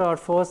notice here are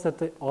first that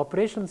the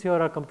operations here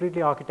are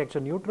completely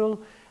architecture neutral.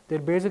 They're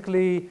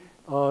basically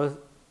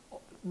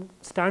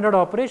standard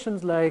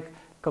operations like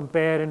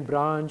compare and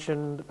branch,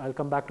 and I'll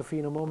come back to phi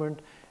in a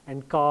moment,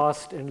 and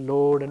cast and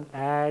load and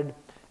add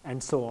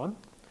and so on.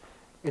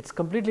 It's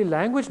completely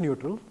language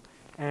neutral,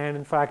 and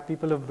in fact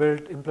people have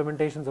built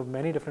implementations of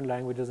many different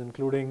languages,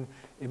 including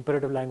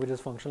imperative languages,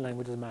 functional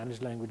languages,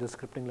 managed languages,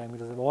 scripting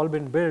languages, have all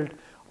been built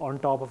on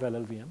top of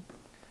LLVM.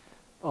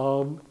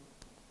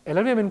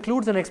 LLVM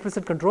includes an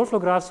explicit control flow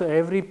graph,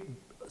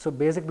 so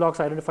basic blocks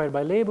identified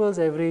by labels,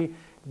 every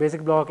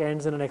basic block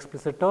ends in an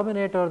explicit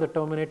terminator. The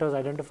terminators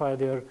identify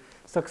their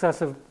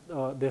successors,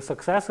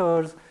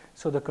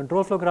 so the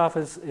control flow graph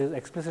is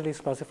explicitly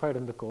specified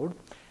in the code.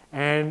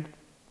 And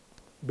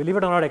believe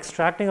it or not,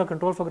 extracting a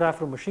control flow graph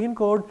from machine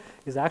code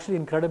is actually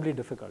incredibly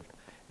difficult.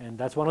 And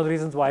that's one of the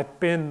reasons why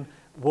PIN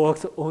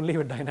works only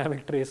with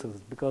dynamic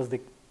traces, because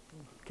they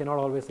cannot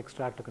always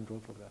extract a control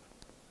flow graph.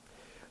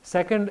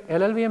 Second,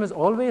 LLVM is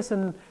always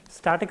in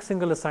static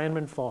single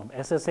assignment form,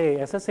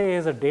 SSA. SSA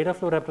is a data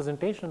flow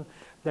representation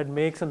that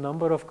makes a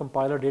number of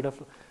compiler data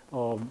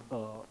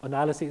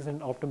analyses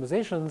and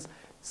optimizations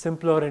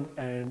simpler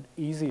and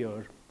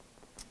easier.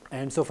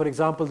 And so, for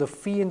example, the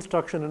phi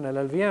instruction in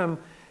LLVM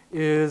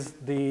is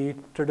the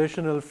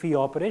traditional phi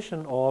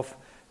operation of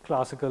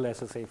classical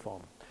SSA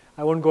form.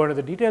 I won't go into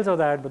the details of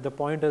that, but the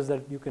point is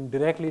that you can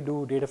directly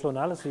do data flow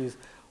analyses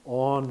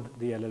on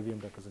the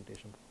LLVM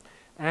representation.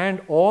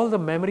 And all the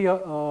memory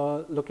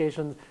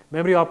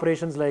memory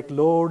operations like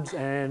loads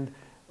and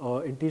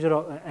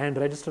integer and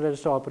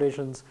register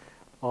operations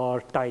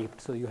are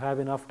typed. So you have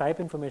enough type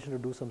information to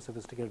do some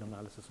sophisticated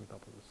analysis on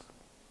top of this.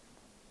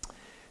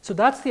 So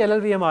that's the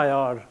LLVM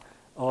IR.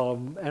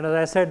 And as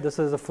I said, this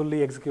is a fully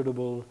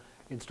executable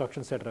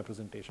instruction set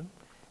representation.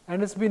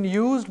 And it's been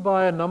used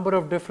by a number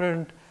of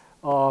different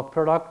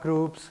product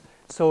groups.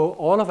 So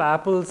all of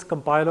Apple's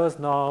compilers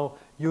now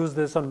use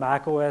this on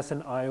Mac OS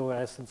and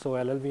iOS. And so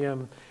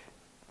LLVM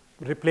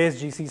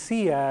replaced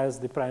GCC as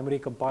the primary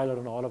compiler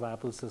on all of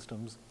Apple's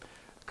systems.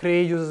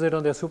 Cray uses it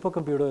on their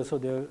supercomputers,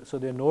 so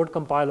their node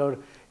compiler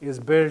is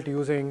built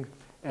using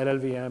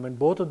LLVM. And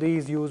both of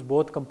these use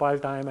both compile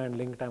time and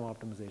link time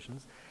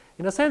optimizations.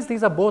 In a sense,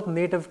 these are both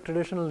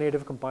traditional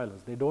native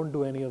compilers. They don't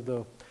do any of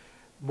the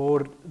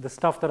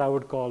stuff that I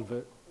would call,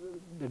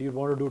 that you'd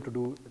want to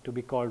do to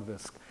be called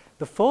Whisk.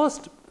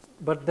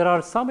 But there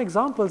are some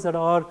examples that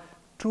are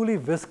truly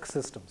Whisk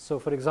systems. So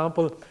for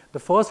example, the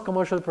first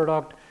commercial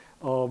product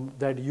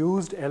that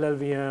used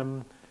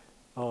LLVM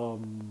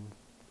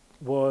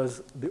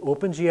was the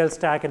OpenGL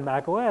stack in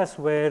Mac OS,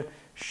 where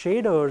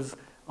shaders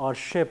are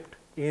shipped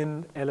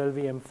in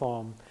LLVM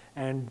form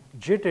and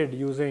JITted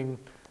using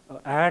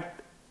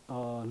at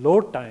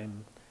load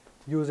time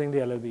using the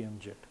LLVM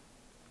JIT.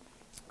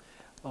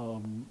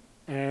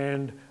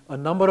 And a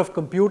number of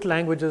compute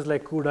languages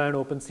like CUDA and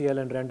OpenCL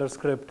and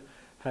RenderScript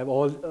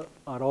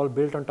are all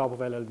built on top of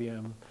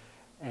LLVM.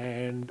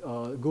 And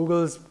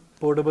Google's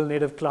portable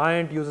native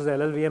client uses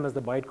LLVM as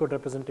the bytecode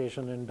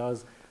representation and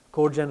does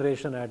code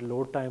generation at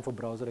load time for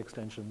browser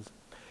extensions.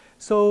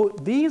 So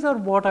these are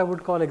what I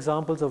would call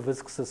examples of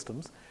Whisk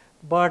systems.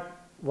 But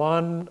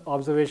one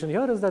observation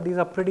here is that these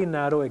are pretty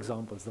narrow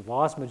examples. The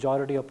vast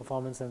majority of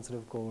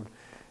performance-sensitive code,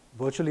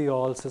 virtually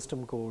all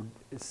system code,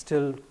 is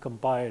still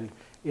compiled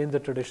in the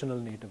traditional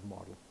native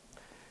model,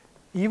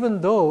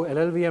 even though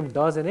LLVM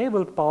does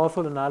enable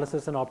powerful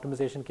analysis and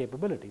optimization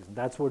capabilities. And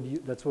that's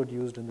what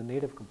used in the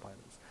native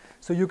compilers.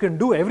 So you can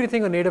do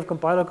everything a native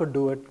compiler could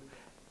do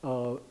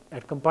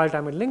at compile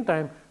time and link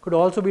time, could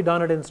also be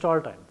done at install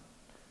time.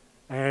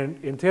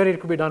 And in theory, it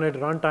could be done at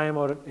runtime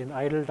or in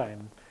idle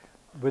time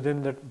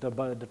within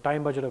the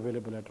time budget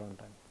available at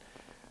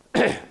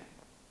runtime.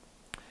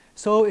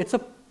 So it's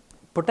a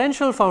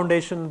potential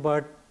foundation,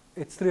 but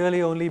it's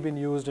really only been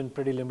used in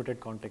pretty limited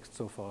context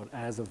so far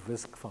as a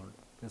Whisk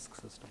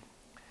system.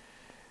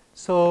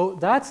 So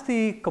that's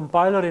the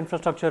compiler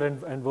infrastructure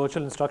and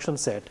virtual instruction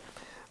set.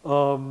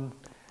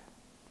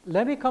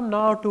 Let me come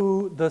now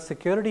to the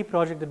security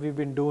project that we've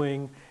been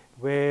doing,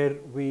 where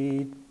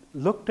we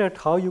looked at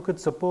how you could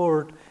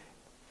support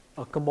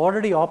a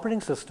commodity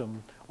operating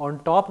system on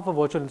top of a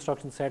virtual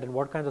instruction set and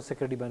what kinds of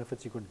security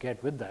benefits you could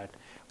get with that.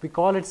 We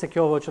call it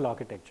secure virtual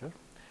architecture.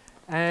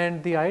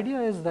 And the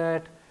idea is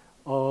that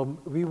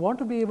we want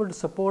to be able to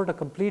support a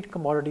complete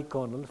commodity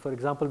kernel. For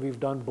example, we've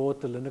done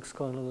both the Linux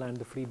kernel and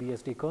the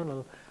FreeBSD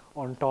kernel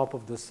on top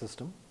of this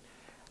system.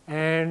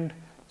 And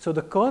so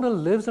the kernel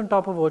lives on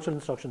top of a virtual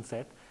instruction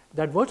set.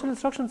 That virtual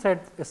instruction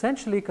set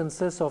essentially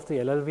consists of the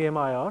LLVM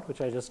IR,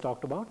 which I just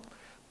talked about,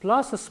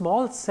 plus a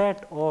small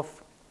set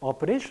of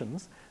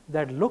operations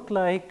that look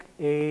like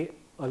a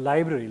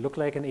library, look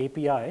like an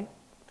API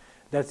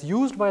that's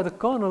used by the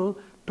kernel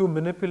to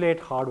manipulate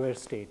hardware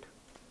state.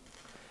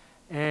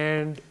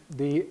 And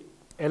the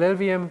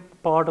LLVM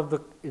part of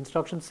the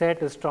instruction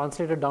set is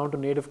translated down to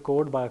native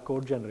code by a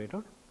code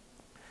generator.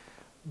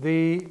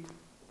 The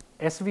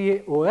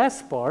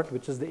SVOS part,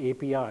 which is the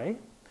API,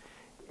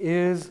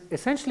 is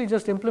essentially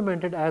just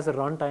implemented as a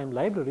runtime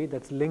library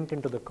that's linked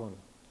into the kernel.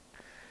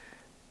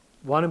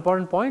 one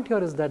important point here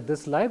is that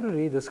this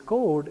library, this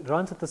code,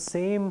 runs at the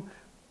same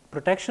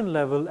protection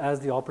level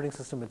as the operating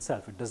system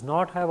itself. It does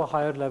not have a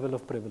higher level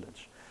of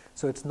privilege.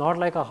 So it's not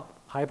like a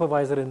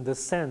hypervisor in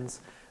this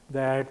sense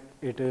that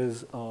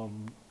it's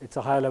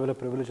a higher level of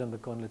privilege on the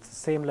kernel. It's the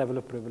same level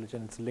of privilege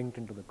and it's linked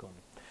into the kernel.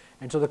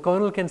 And so the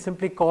kernel can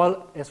simply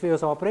call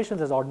SVOS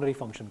operations as ordinary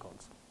function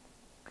calls.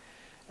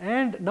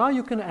 And now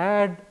you can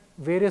add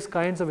various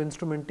kinds of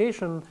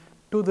instrumentation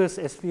to this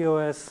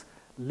SVOS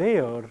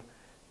layer,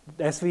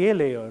 SVA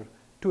layer,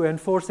 to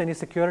enforce any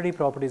security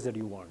properties that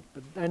you want.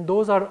 And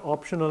those are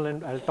optional,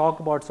 and I'll talk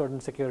about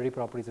certain security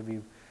properties that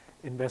we've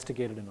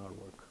investigated in our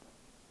work.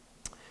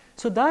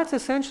 So that's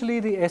essentially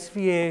the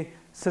SVA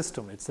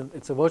system. It's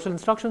a virtual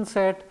instruction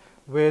set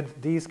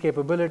with these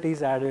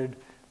capabilities added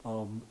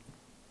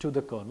to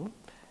the kernel.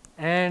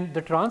 And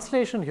the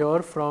translation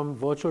here from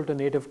virtual to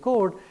native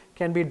code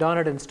can be done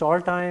at install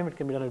time, it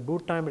can be done at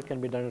boot time, it can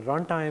be done at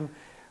runtime.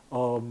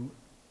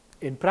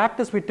 In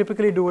practice, we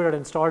typically do it at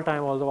install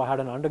time, although I had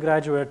an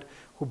undergraduate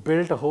who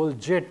built a whole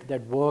JIT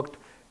that worked,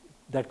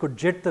 that could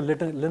JIT the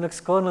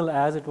Linux kernel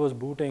as it was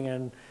booting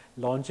and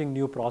launching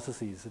new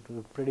processes. It was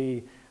a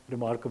pretty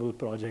remarkable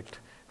project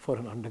for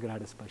an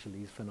undergrad especially.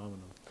 He's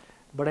phenomenal.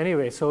 But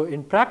anyway, so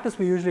in practice,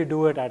 we usually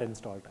do it at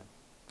install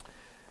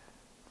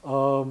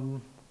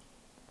time.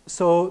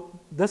 So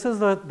this is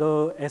the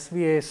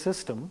SVA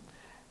system,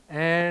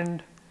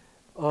 and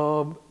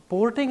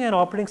porting an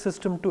operating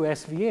system to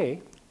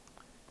SVA.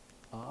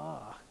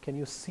 Can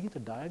you see the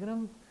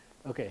diagram?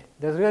 Okay,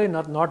 there's really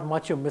not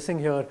much you're missing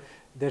here.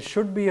 There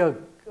should be a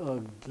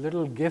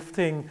little GIF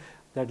thing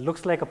that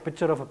looks like a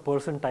picture of a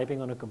person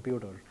typing on a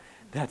computer.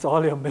 That's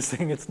all you're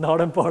missing. It's not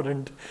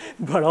important,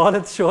 but all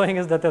it's showing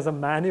is that there's a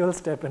manual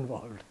step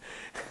involved.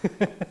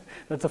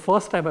 That's the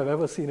first time I've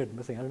ever seen it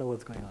missing. I don't know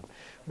what's going on.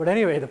 But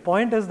anyway, the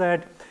point is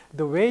that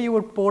the way you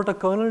would port a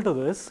kernel to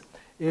this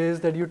is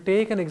that you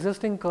take an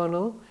existing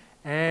kernel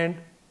and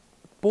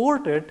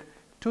port it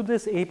to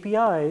this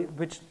API,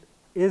 which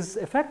is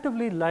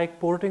effectively like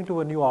porting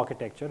to a new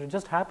architecture. It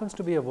just happens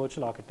to be a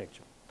virtual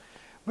architecture,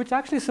 which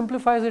actually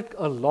simplifies it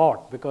a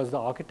lot because the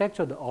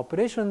architecture, the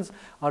operations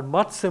are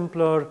much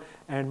simpler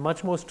and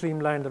much more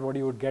streamlined than what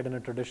you would get in a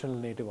traditional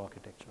native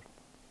architecture.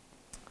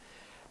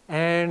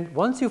 And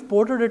once you've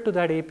ported it to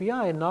that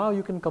API, now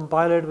you can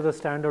compile it with a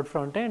standard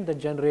front end that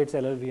generates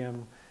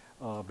LLVM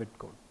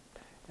bitcode.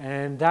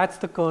 And that's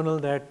the kernel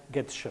that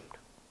gets shipped.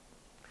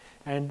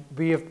 And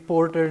we have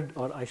ported,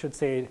 or I should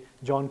say,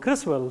 John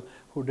Criswell,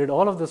 who did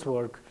all of this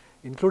work,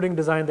 including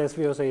designed the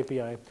SVOS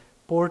API,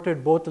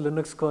 ported both the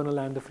Linux kernel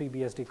and the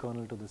FreeBSD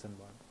kernel to this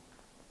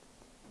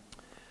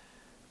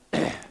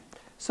environment.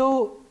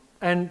 So,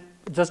 and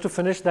just to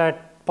finish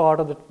that part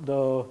of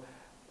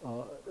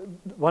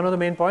one of the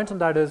main points on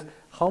that is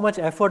how much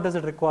effort does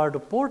it require to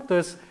port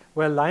this?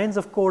 Well, lines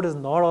of code is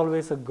not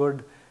always a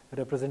good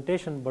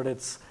representation, but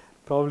it's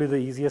probably the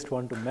easiest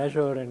one to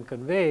measure and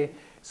convey.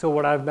 So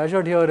what I've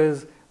measured here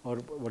is, or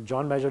what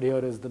John measured here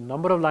is the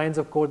number of lines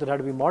of code that had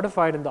to be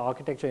modified in the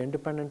architecture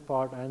independent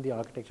part and the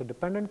architecture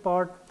dependent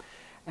part.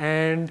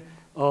 And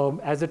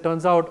as it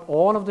turns out,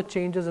 all of the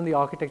changes in the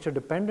architecture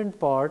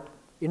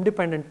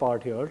independent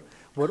part here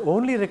were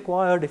only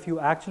required if you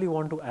actually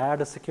want to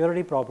add a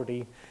security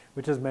property,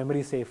 which is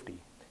memory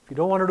safety. If you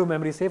don't want to do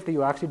memory safety,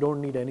 you actually don't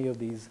need any of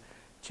these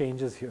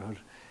changes here.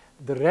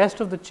 The rest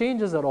of the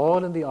changes are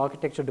all in the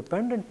architecture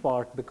dependent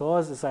part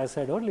because, as I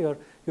said earlier,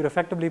 you're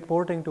effectively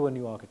porting to a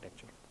new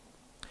architecture.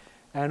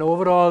 And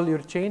overall, you're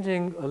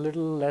changing a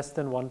little less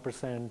than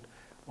 1%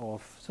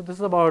 of, so this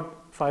is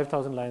about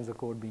 5,000 lines of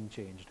code being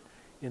changed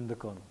in the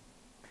kernel.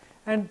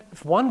 And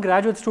if one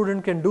graduate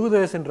student can do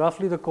this in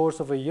roughly the course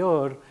of a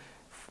year,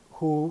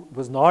 who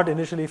was not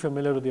initially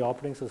familiar with the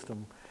operating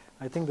system,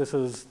 I think this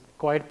is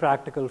quite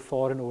practical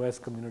for an OS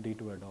community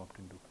to adopt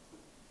and do.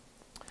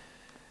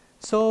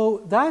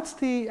 So that's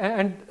the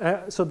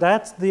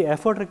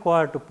effort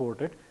required to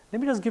port it.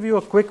 Let me just give you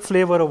a quick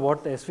flavor of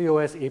what the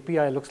SVOS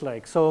API looks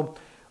like. So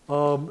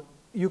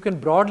you can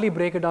broadly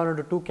break it down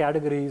into two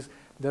categories.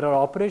 There are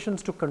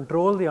operations to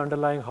control the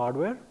underlying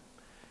hardware,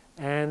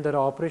 and there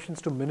are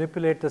operations to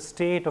manipulate the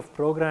state of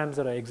programs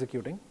that are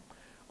executing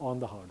on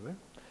the hardware.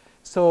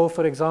 So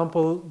for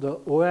example, the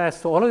OS,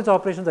 so all of these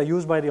operations are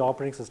used by the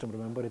operating system.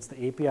 Remember, it's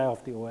the API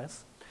of the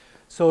OS.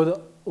 So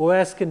the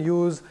OS can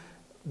use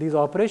these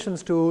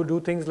operations to do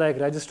things like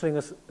registering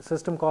a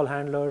system call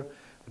handler,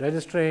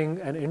 registering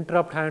an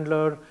interrupt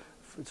handler.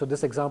 So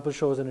this example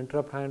shows an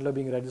interrupt handler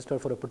being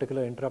registered for a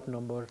particular interrupt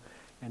number,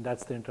 and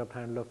that's the interrupt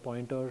handler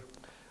pointer.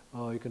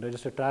 You can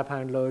register trap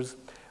handlers.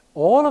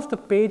 All of the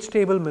page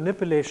table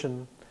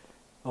manipulation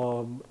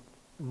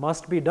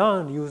must be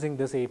done using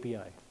this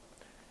API.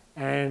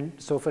 And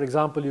so, for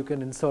example, you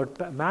can insert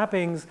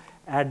mappings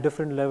at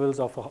different levels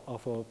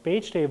of a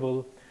page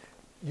table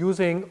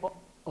using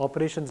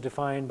operations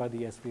defined by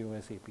the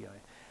SVOS API.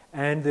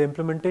 And the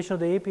implementation of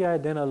the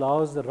API then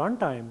allows the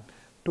runtime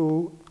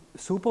to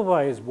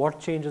supervise what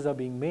changes are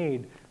being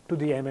made to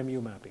the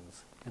MMU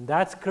mappings. And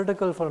that's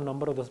critical for a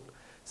number of the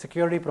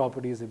security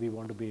properties that we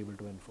want to be able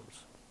to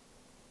enforce.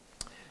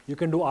 You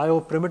can do I/O,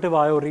 primitive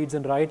I/O reads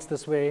and writes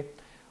this way.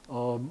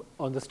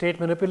 On the state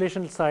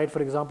manipulation side,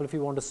 for example, if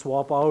you want to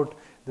swap out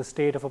the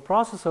state of a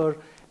processor,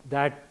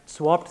 that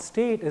swapped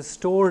state is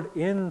stored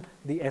in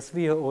the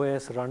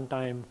SVOS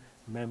runtime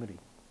memory,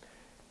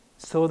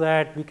 so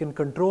that we can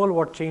control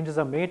what changes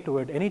are made to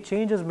it. Any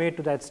changes made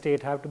to that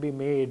state have to be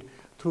made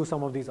through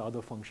some of these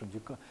other functions.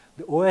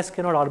 The OS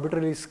cannot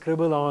arbitrarily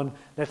scribble on,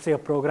 let's say, a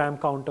program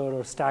counter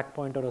or stack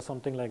pointer or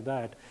something like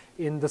that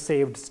in the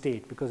saved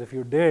state, because if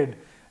you did,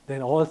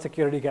 then all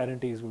security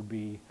guarantees would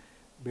be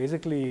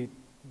basically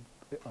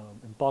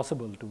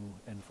impossible to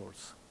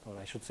enforce, or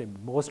I should say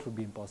most would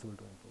be impossible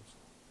to enforce.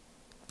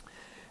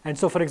 And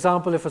so, for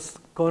example, if a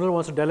kernel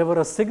wants to deliver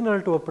a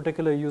signal to a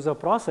particular user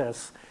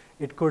process,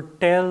 it could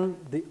tell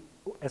the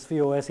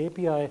SVOS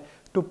API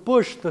to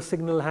push the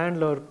signal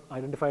handler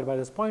identified by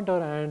this pointer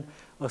and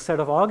a set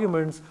of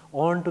arguments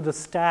onto the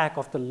stack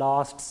of the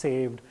last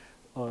saved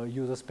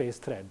user space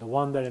thread, the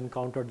one that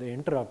encountered the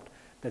interrupt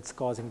that's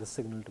causing the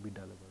signal to be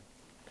delivered.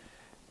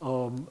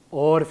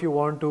 Or if you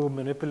want to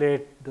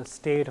manipulate the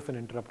state of an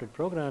interrupted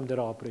program, there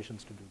are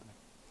operations to do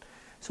that.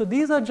 So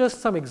these are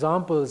just some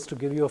examples to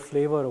give you a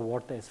flavor of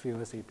what the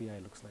SVOS API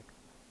looks like.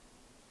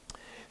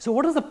 So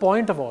what is the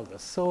point of all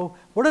this? So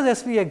what is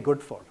SVA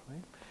good for?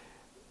 Right?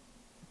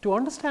 To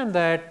understand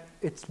that,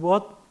 it's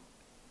worth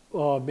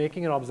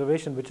making an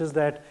observation, which is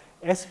that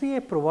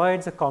SVA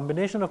provides a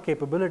combination of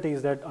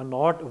capabilities that are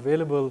not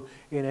available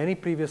in any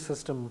previous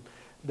system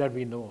that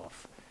we know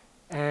of.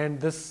 And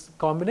this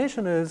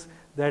combination is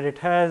that it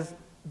has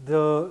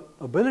the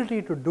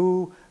ability to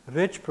do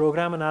rich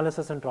program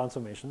analysis and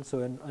transformation.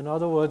 So in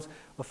other words,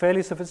 a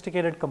fairly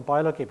sophisticated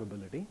compiler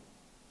capability,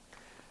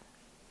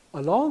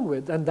 along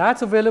with, and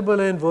that's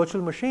available in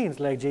virtual machines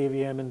like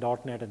JVM and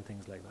 .NET and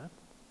things like that.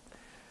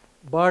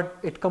 But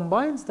it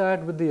combines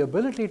that with the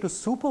ability to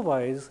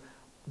supervise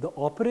the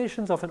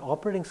operations of an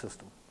operating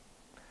system,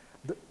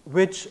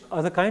 which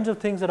are the kinds of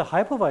things that a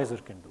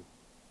hypervisor can do.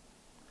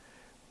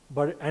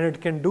 And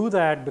it can do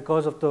that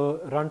because of the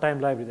runtime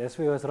library, the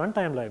SVOS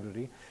runtime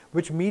library,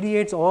 which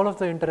mediates all of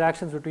the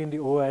interactions between the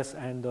OS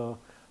and the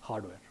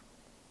hardware.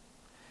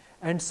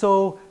 And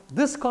so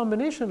this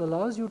combination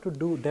allows you to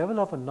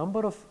develop a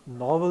number of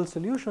novel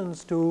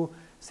solutions to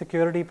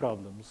security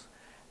problems.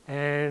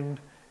 And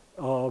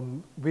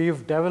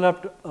we've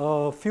developed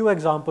a few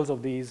examples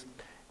of these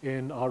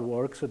in our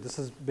work. So this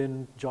has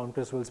been John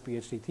Criswell's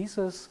PhD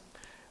thesis.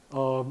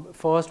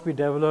 First, we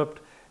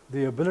developed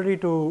the ability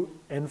to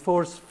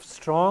enforce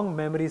strong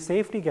memory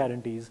safety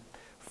guarantees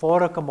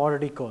for a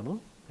commodity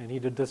kernel, and he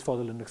did this for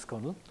the Linux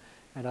kernel,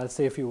 and I'll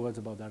say a few words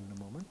about that in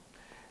a moment.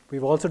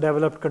 We've also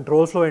developed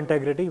control flow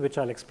integrity, which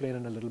I'll explain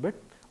in a little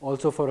bit,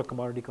 also for a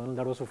commodity kernel.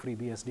 That was for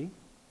FreeBSD.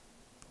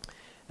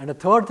 And the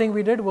third thing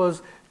we did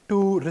was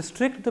to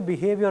restrict the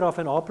behavior of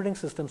an operating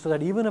system so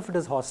that even if it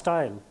is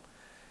hostile,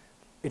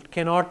 it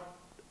cannot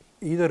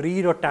either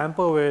read or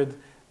tamper with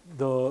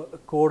the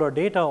code or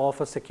data of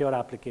a secure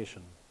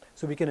application.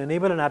 So we can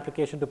enable an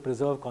application to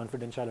preserve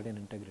confidentiality and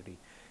integrity,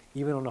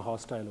 even on a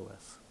hostile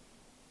OS.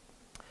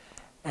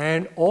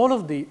 And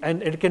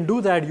and it can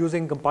do that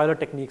using compiler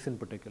techniques in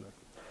particular.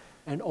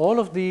 And all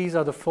of these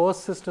are the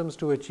first systems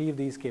to achieve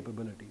these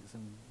capabilities.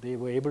 And they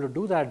were able to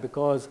do that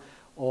because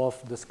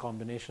of this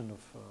combination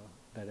of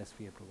that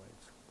SVA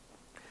provides.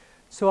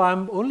 So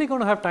I'm only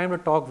going to have time to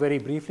talk very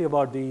briefly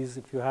about these.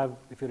 If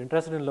you're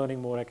interested in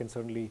learning more, I can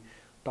certainly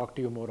talk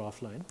to you more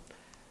offline.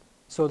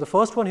 So the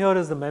first one here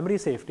is the memory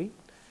safety.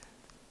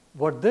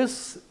 What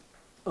this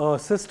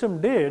system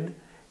did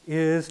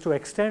is to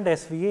extend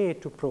SVA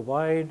to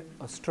provide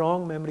a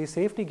strong memory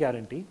safety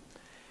guarantee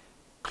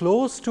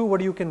close to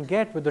what you can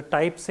get with the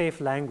type-safe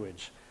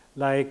language,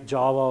 like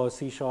Java or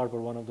C# or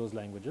one of those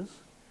languages,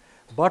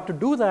 but to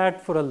do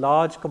that for a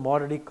large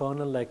commodity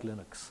kernel like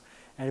Linux.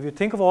 And if you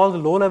think of all the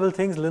low-level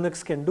things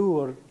Linux can do,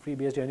 or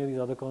FreeBSD, any of these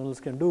other kernels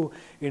can do,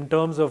 in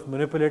terms of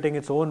manipulating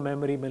its own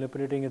memory,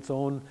 manipulating its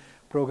own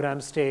program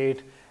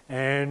state,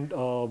 and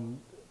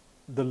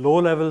the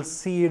low-level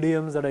C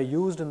idioms that are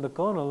used in the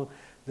kernel,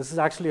 this is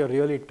actually a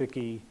really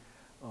tricky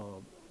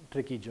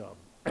job.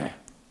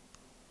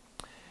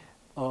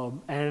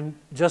 And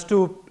just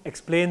to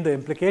explain the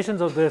implications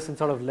of this in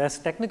sort of less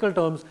technical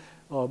terms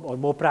or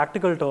more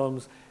practical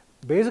terms,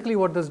 basically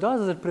what this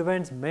does is it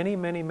prevents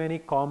many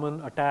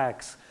common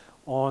attacks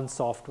on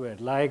software,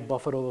 like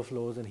buffer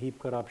overflows and heap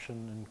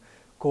corruption and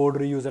code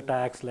reuse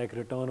attacks like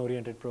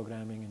return-oriented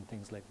programming and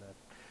things like that.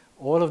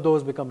 All of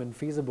those become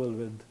infeasible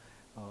with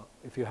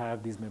if you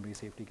have these memory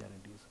safety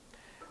guarantees.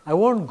 I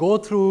won't go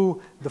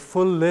through the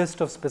full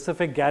list of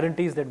specific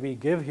guarantees that we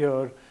give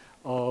here.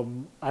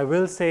 I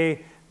will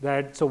say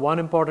that, so one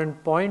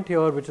important point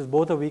here, which is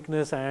both a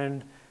weakness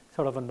and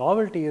sort of a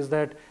novelty, is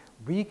that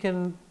we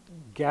can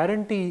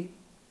guarantee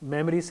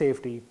memory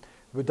safety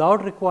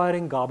without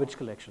requiring garbage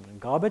collection. And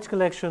garbage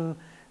collection,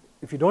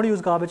 if you don't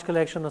use garbage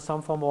collection or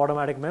some form of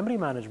automatic memory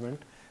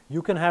management,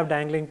 you can have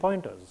dangling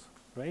pointers.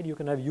 Right? You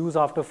can have use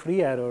after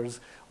free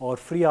errors or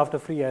free after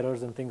free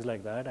errors and things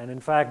like that. And in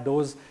fact,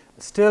 those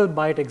still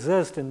might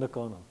exist in the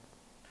kernel.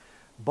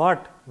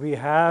 But we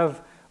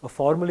have a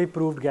formally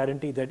proved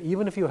guarantee that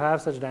even if you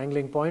have such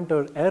dangling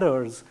pointer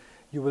errors,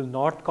 you will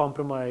not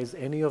compromise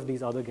any of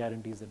these other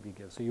guarantees that we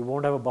give. So you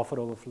won't have a buffer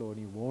overflow, and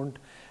you won't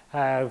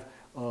have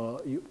a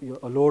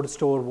load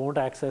store won't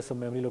access a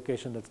memory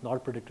location that's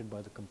not predicted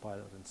by the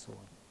compiler, and so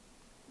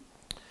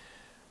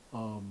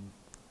on.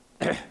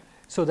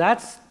 So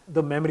that's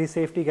the memory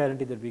safety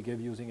guarantee that we give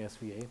using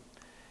SVA.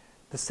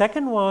 The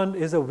second one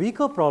is a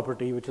weaker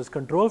property, which is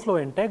control flow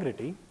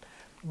integrity.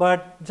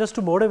 But just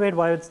to motivate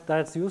why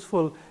that's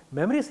useful,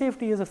 memory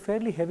safety is a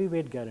fairly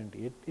heavyweight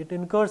guarantee. It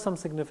incurs some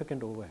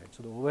significant overhead.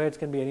 So the overheads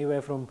can be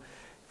anywhere from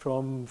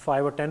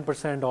 5 or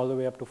 10% all the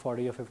way up to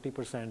 40 or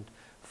 50%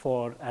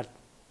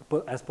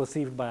 as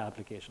perceived by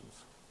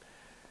applications.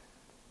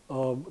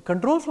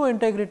 Control flow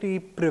integrity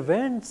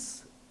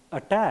prevents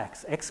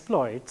attacks,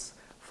 exploits,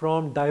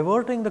 from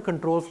diverting the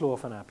control flow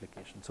of an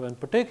application. So in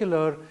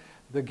particular,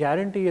 the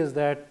guarantee is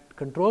that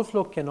control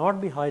flow cannot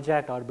be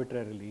hijacked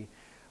arbitrarily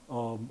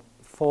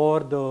for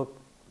the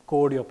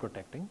code you're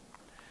protecting.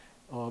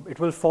 It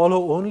will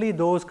follow only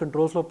those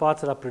control flow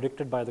paths that are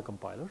predicted by the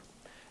compiler.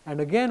 And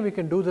again, we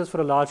can do this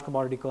for a large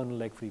commodity kernel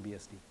like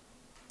FreeBSD.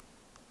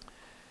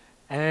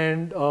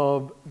 And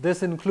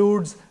this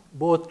includes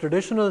both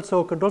traditional,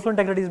 so control flow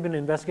integrity has been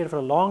investigated for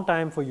a long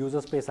time for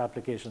user space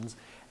applications.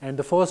 And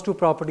the first two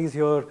properties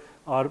here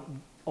are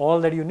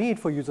all that you need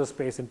for user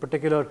space. In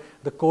particular,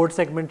 the code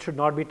segment should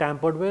not be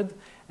tampered with,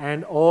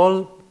 and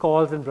all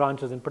calls and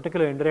branches, in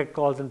particular indirect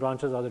calls and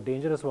branches are the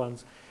dangerous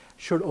ones,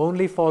 should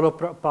only follow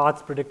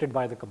paths predicted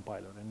by the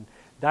compiler. And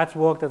that's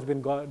work that's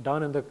been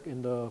done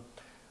in the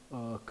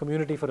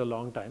community for a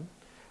long time.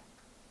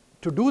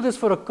 To do this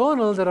for a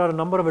kernel, there are a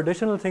number of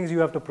additional things you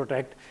have to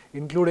protect,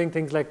 including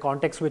things like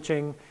context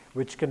switching,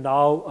 which can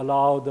now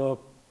allow the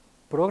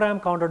program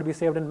counter to be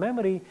saved in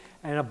memory,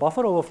 and a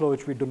buffer overflow,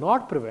 which we do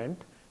not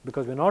prevent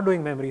because we're not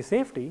doing memory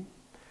safety,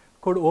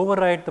 could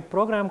overwrite the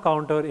program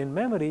counter in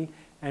memory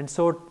and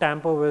so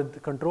tamper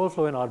with control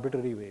flow in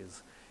arbitrary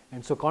ways.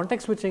 And so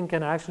context switching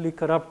can actually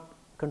corrupt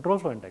control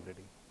flow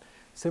integrity.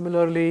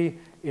 Similarly,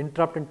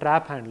 interrupt and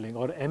trap handling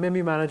or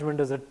MME management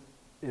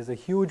is a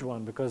huge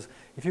one, because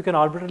if you can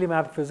arbitrarily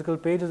map physical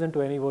pages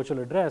into any virtual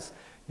address,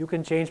 you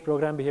can change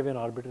program behavior in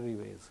arbitrary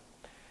ways.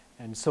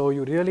 And so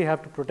you really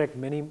have to protect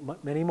many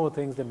more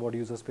things than what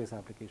user space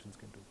applications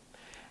can do.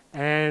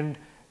 And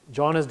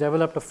John has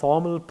developed a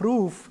formal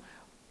proof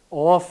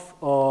of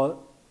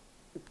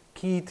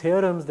key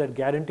theorems that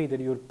guarantee that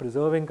you're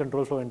preserving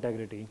control flow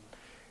integrity,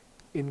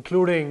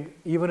 including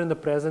even in the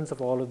presence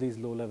of all of these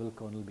low-level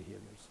kernel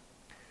behaviors.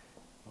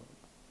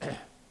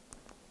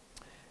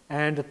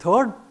 And the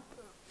third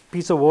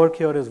piece of work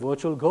here is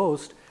Virtual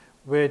Ghost,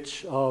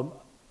 which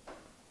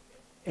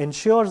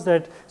ensures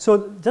that,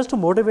 so just to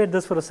motivate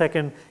this for a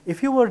second,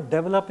 if you were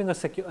developing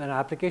an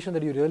application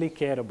that you really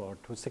care about,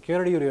 with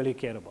security you really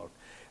care about,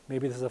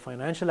 maybe this is a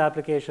financial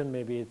application,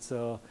 maybe it's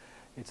a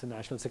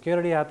national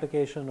security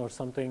application or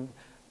something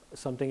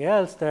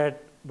else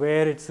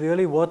where it's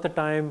really worth the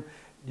time,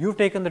 you've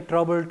taken the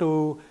trouble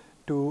to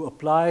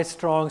apply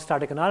strong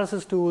static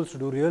analysis tools, to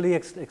do really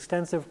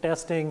extensive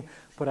testing,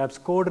 perhaps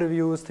code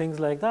reviews,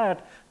 things like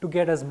that, to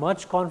get as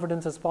much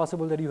confidence as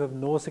possible that you have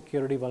no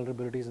security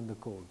vulnerabilities in the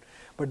code.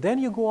 But then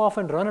you go off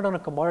and run it on a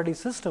commodity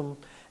system,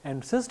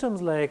 and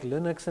systems like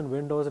Linux and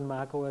Windows and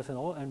Mac OS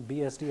and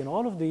BSD and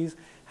all of these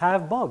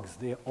have bugs.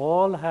 They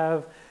all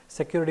have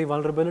security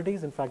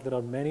vulnerabilities. In fact, there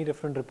are many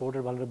different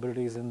reported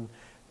vulnerabilities in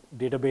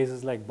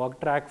databases like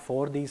BugTrack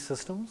for these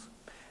systems.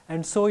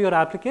 And so your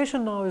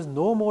application now is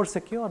no more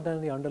secure than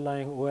the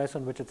underlying OS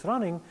on which it's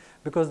running,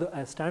 because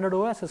the standard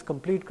OS has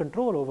complete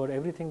control over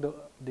everything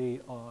the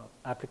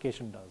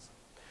application does.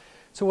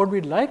 So what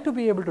we'd like to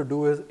be able to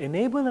do is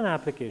enable an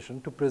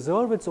application to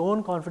preserve its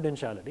own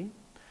confidentiality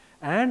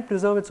and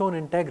preserve its own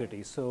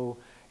integrity. So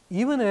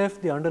even if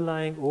the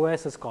underlying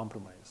OS is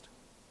compromised,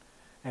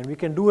 and we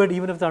can do it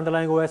even if the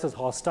underlying OS is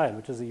hostile,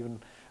 which is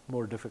even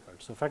more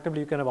difficult. So effectively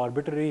you can have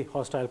arbitrary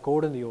hostile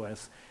code in the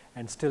OS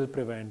and still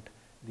prevent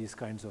these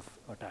kinds of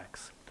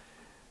attacks.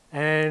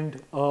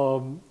 And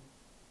so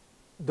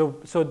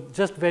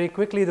just very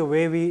quickly, the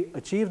way we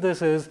achieve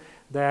this is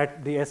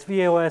that the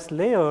SVAOS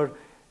layer,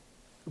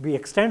 we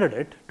extended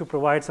it to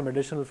provide some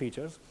additional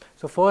features.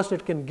 So first,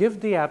 it can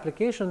give the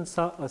application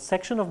a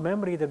section of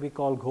memory that we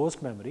call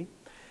ghost memory,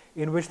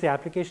 in which the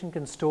application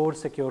can store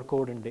secure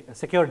code and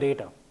secure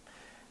data.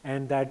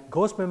 And that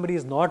ghost memory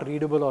is not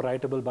readable or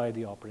writable by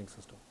the operating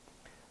system.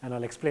 And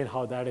I'll explain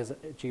how that is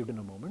achieved in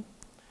a moment.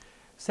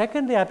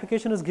 Second, the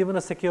application is given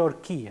a secure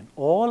key, and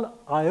all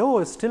I/O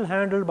is still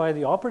handled by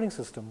the operating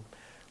system,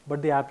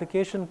 but the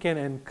application can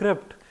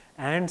encrypt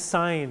and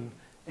sign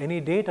any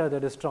data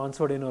that is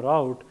transferred in or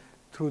out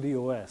through the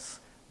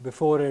OS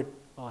before it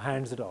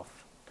hands it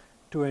off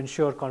to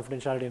ensure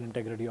confidentiality and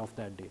integrity of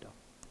that data.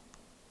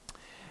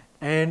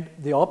 And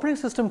the operating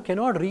system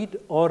cannot read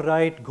or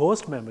write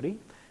ghost memory,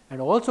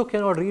 and also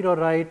cannot read or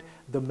write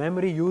the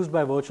memory used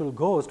by Virtual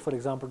Ghost, for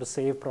example, to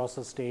save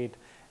process state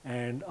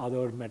and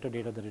other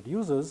metadata that it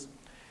uses.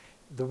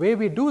 The way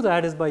we do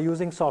that is by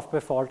using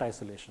software fault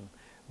isolation.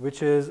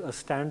 which is a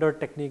standard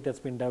technique that's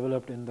been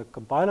developed in the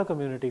compiler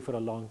community for a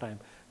long time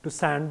to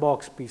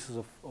sandbox pieces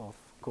of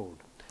code.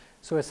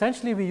 So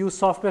essentially, we use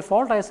software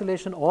fault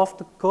isolation of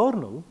the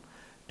kernel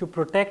to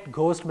protect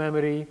ghost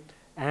memory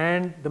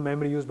and the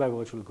memory used by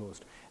virtual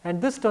ghost.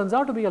 And this turns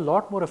out to be a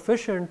lot more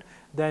efficient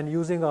than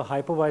using a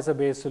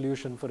hypervisor-based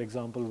solution, for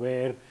example,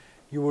 where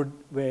you would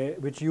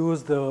which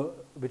use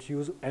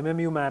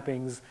MMU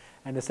mappings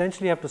and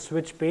essentially have to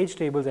switch page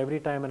tables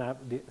every time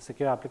the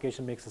secure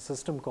application makes a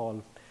system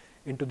call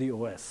into the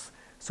OS,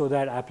 so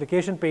that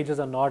application pages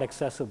are not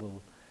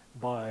accessible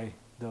by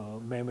the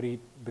memory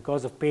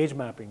because of page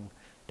mapping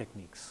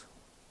techniques.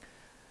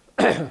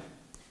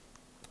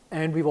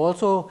 And we've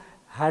also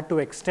had to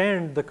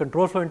extend the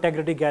control flow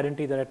integrity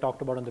guarantee that I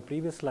talked about on the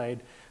previous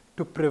slide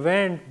to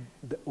prevent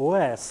the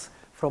OS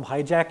from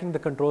hijacking the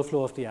control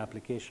flow of the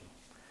application.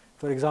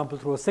 For example,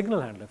 through a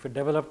signal handler. If it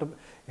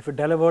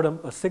delivered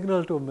a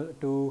signal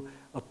to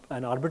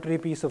an arbitrary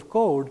piece of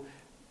code,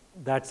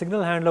 that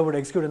signal handler would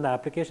execute in the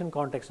application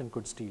context and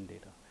could steal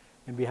data.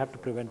 And we have to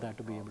prevent that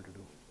to be able to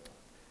do.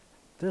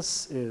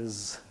 This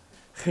is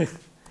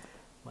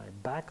my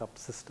backup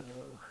system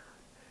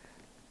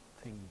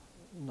thing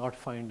not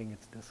finding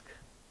its disk.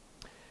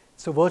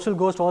 So virtual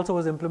ghost also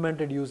was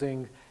implemented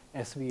using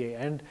SVA.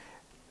 And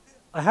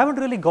I haven't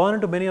really gone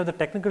into many of the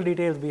technical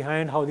details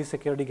behind how these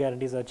security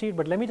guarantees are achieved,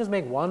 but let me just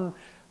make one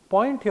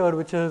point here,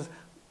 which is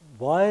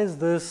why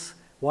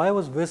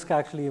was WISC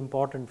actually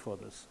important for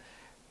this?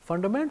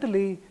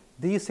 Fundamentally,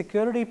 these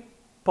security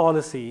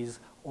policies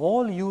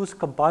all use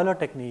compiler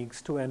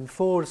techniques to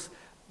enforce,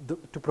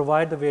 to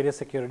provide the various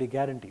security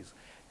guarantees.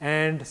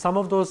 And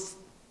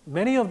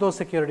many of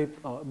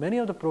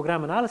the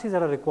program analyses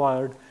that are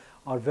required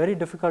are very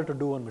difficult to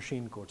do on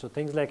machine code. So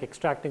things like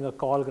extracting a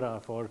call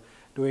graph or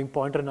doing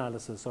pointer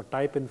analysis or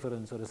type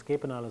inference or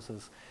escape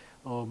analysis,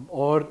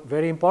 or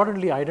very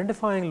importantly,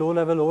 identifying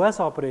low-level OS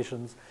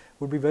operations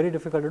would be very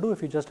difficult to do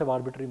if you just have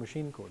arbitrary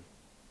machine code.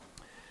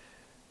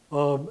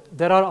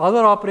 There are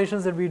other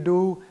operations that we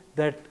do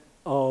that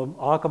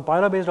are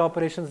compiler-based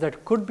operations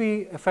that could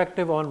be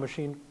effective on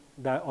machine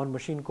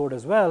code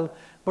as well,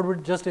 but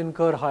would just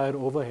incur higher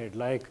overhead,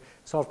 like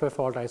software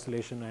fault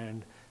isolation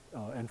and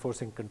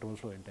enforcing control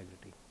flow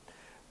integrity.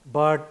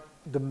 But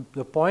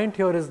the point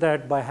here is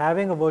that by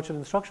having a virtual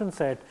instruction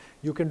set,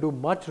 you can do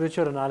much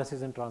richer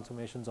analysis and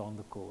transformations on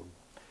the code,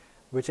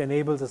 which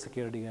enables the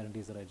security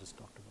guarantees that I just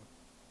talked about.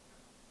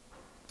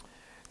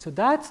 So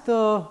that's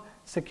the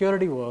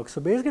security work. So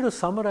basically, to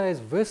summarize,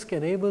 WISC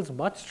enables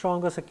much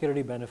stronger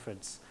security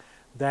benefits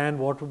than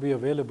what would be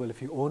available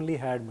if you only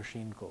had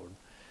machine code.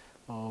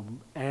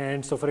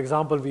 And so, for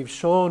example, we've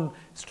shown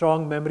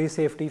strong memory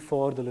safety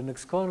for the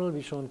Linux kernel.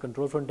 We've shown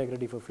control flow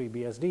integrity for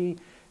FreeBSD,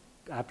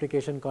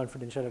 application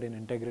confidentiality and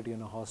integrity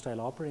in a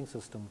hostile operating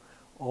system,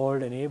 all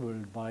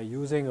enabled by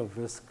using a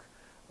WISC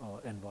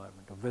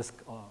environment, a WISC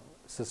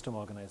system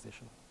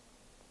organization.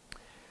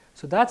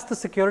 So that's the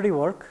security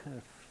work.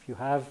 If you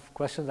have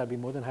questions, I'd be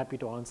more than happy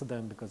to answer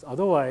them, because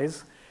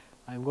otherwise,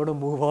 I'm going to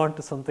move on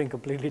to something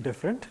completely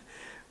different,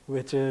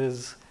 which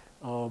is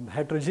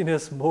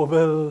heterogeneous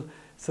mobile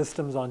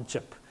systems on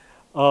chip.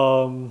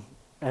 And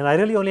I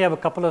really only have a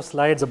couple of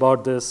slides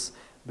about this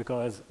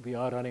because we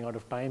are running out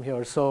of time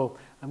here. So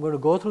I'm going to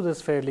go through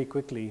this fairly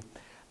quickly.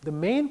 The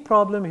main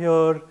problem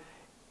here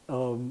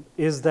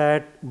is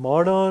that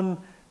modern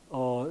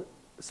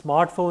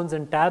smartphones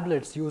and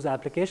tablets use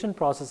application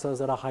processors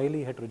that are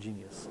highly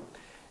heterogeneous.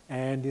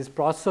 And these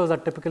processors are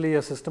typically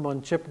a system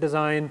on chip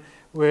design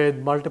with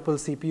multiple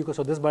CPU.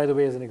 So this, by the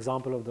way, is an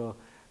example of the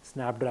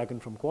Snapdragon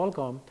from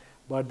Qualcomm.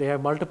 But they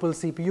have multiple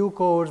CPU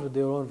cores with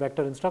their own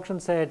vector instruction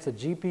sets, a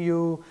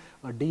GPU,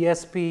 a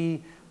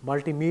DSP,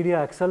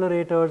 multimedia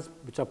accelerators,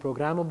 which are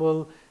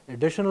programmable,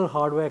 additional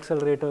hardware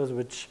accelerators,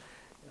 which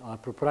are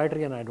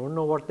proprietary, and I don't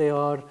know what they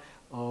are.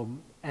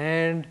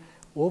 And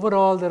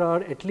overall, there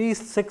are at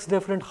least 6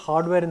 different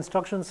hardware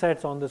instruction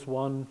sets on this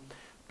one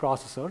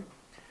processor.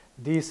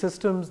 These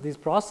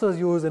processors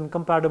use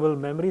incompatible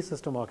memory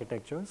system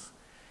architectures.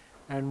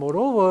 And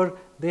moreover,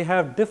 they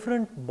have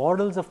different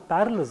models of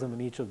parallelism in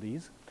each of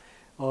these.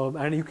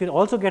 And you can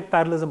also get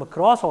parallelism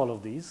across all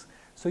of these.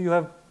 So you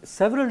have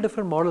several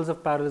different models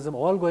of parallelism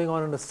all going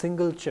on a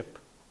single chip.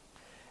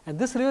 And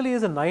this really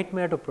is a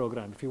nightmare to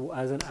program. If you,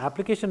 as an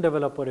application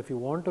developer, if you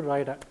want to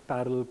write a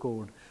parallel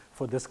code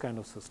for this kind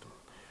of system.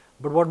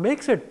 But what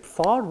makes it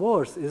far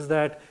worse is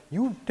that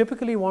you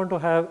typically want to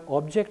have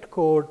object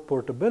code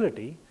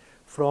portability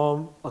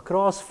from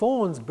across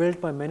phones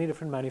built by many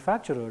different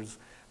manufacturers,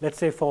 let's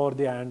say for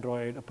the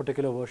Android, a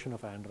particular version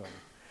of Android.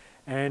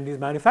 And these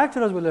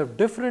manufacturers will have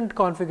different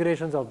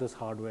configurations of this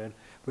hardware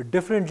with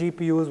different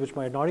GPUs, which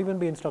might not even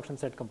be instruction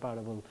set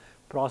compatible,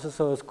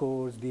 processors,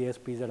 cores,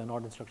 DSPs that are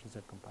not instruction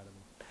set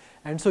compatible.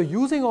 And so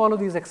using all of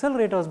these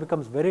accelerators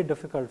becomes very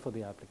difficult for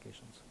the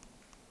applications.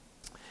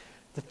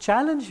 The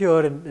challenge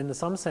here, in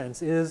some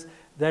sense, is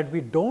that we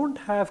don't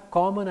have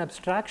common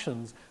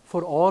abstractions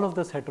for all of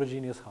this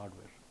heterogeneous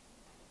hardware.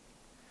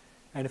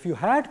 And if you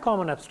had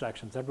common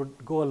abstractions, that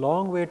would go a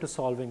long way to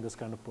solving this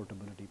kind of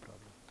portability problem.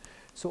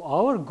 So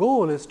our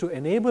goal is to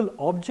enable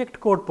object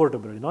code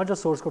portability, not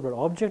just source code, but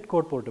object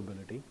code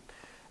portability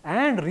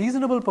and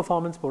reasonable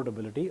performance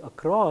portability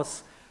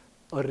across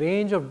a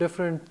range of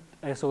different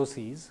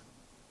SOCs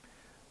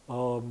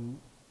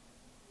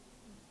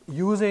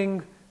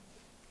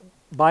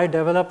by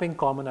developing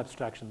common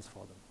abstractions for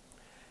them.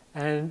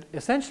 And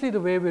essentially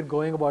the way we're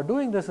going about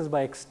doing this is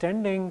by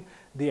extending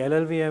the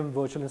LLVM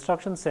virtual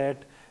instruction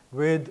set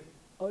with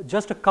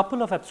just a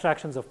couple of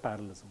abstractions of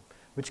parallelism,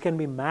 which can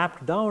be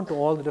mapped down to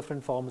all the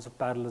different forms of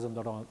parallelism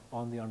that are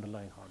on the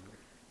underlying hardware.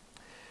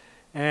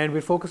 And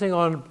we're focusing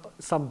on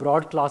some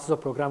broad classes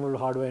of programmable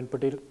hardware, in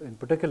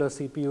particular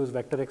CPUs,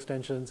 vector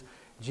extensions,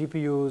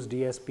 GPUs,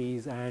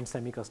 DSPs, and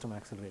semi-custom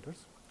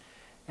accelerators.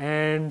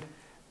 And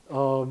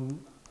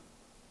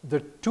the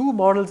two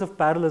models of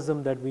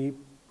parallelism that we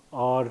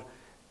are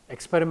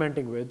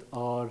experimenting with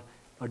are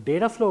a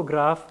data flow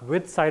graph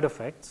with side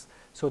effects,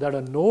 so that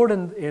a node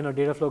in a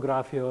data flow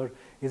graph here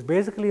is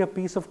basically a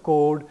piece of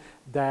code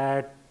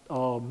that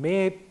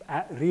may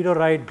read or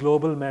write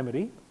global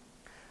memory,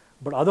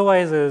 but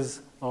otherwise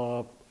is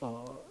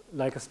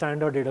like a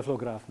standard data flow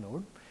graph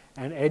node,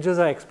 and edges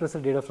are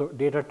explicit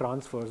data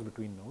transfers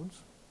between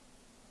nodes,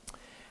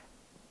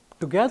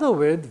 together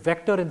with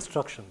vector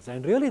instructions.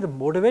 And really the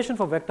motivation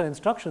for vector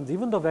instructions,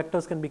 even though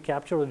vectors can be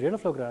captured with data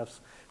flow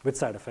graphs with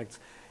side effects,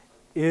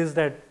 is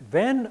that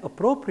when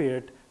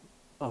appropriate,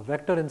 a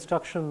vector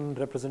instruction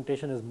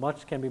representation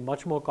can be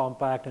much more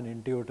compact and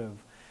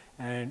intuitive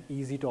and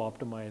easy to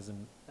optimize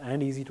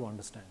and easy to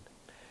understand.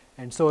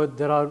 And so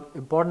there are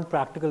important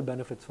practical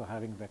benefits for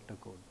having vector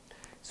code.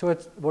 So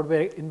what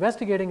we're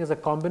investigating is a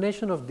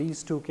combination of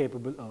these two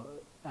capable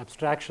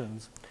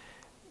abstractions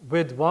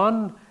with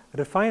one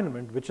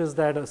refinement, which is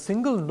that a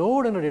single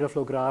node in a data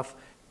flow graph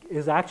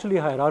is actually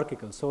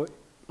hierarchical. So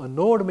a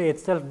node may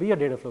itself be a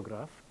data flow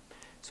graph.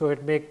 So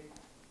it may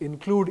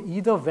include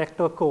either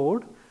vector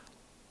code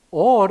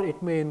or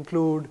it may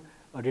include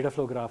a data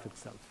flow graph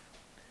itself.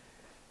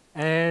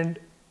 And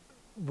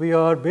we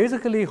are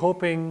basically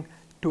hoping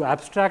to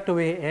abstract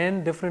away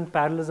n different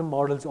parallelism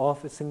models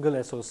of a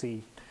single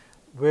SOC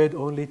with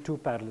only 2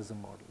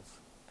 parallelism models.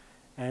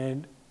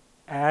 And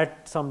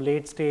at some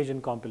late stage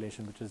in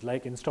compilation, which is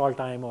like install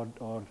time or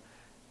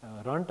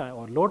runtime,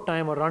 or load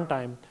time or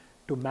runtime,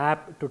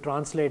 to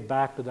translate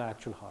back to the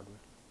actual hardware.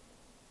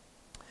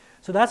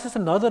 So that's just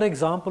another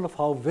example of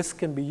how WISC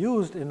can be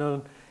used in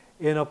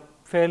a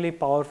fairly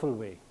powerful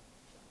way.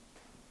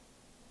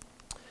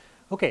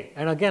 Okay,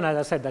 and again, as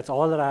I said, that's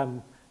all that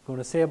I'm going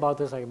to say about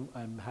this.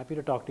 I'm happy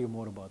to talk to you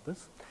more about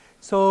this.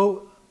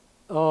 So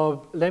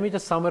let me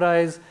just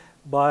summarize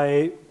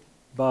by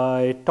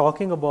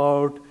talking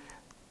about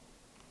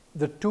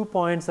the 2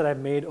 points that I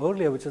made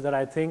earlier, which is that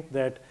I think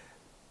that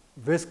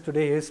WISC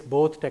today is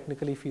both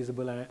technically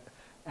feasible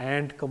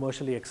and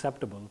commercially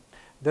acceptable.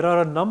 There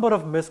are a number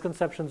of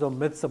misconceptions or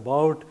myths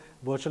about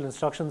virtual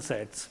instruction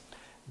sets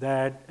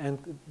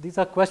and these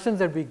are questions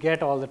that we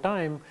get all the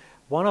time.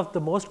 One of the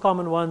most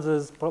common ones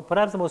is,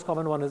 perhaps the most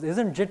common one is,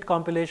 isn't JIT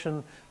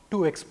compilation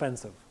too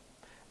expensive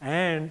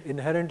and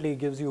inherently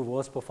gives you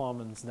worse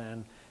performance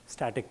than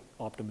static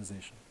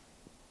optimization?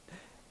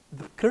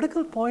 The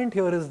critical point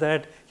here is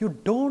that you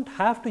don't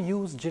have to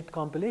use JIT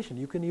compilation.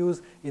 You can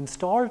use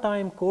install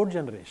time code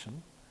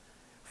generation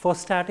for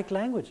static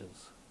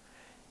languages.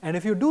 And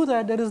if you do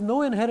that, there is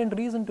no inherent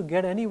reason to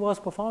get any worse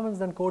performance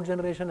than code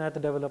generation at the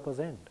developer's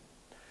end.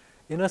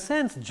 In a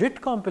sense, JIT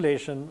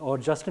compilation or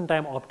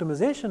just-in-time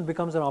optimization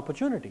becomes an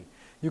opportunity.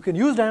 You can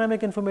use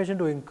dynamic information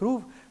to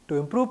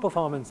improve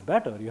performance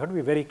better. You have to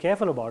be very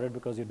careful about it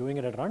because you're doing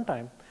it at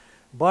runtime,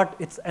 but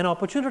it's an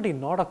opportunity,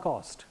 not a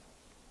cost.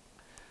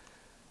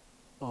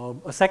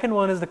 A second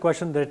one is the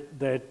question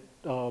that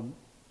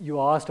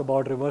you asked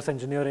about reverse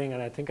engineering,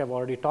 and I think I've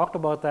already talked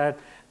about that.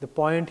 The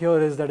point here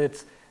is that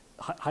it's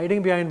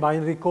hiding behind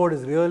binary code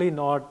is really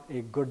not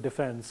a good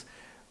defense.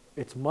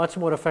 It's much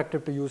more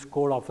effective to use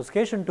code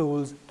obfuscation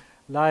tools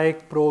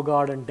like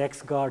ProGuard and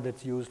DexGuard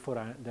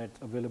that's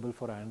available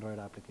for Android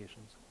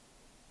applications.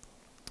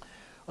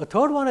 A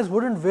third one is,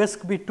 wouldn't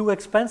WISC be too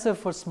expensive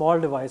for small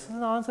devices?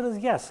 And the answer is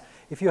yes.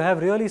 If you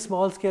have really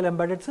small scale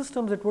embedded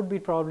systems, it would be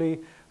probably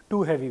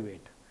too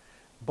heavyweight.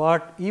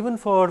 But even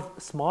for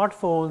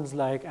smartphones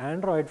like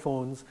Android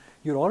phones,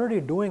 you're already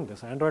doing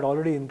this. Android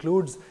already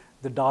includes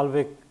the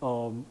Dalvik,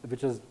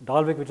 which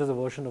is a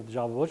version of the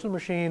Java Virtual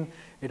Machine.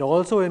 It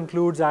also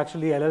includes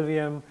actually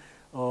LLVM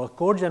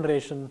code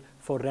generation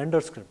for render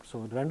script.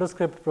 So the render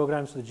script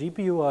programs to the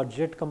GPU are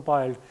JIT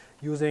compiled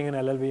using an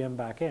LLVM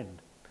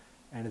backend,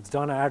 and it's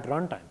done at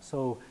runtime.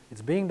 So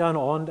it's being done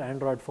on the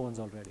Android phones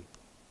already.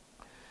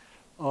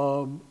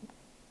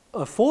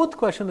 A fourth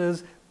question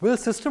is, will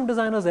system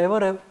designers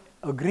ever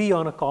agree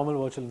on a common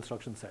virtual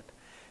instruction set?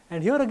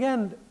 And here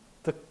again,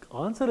 the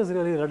answer is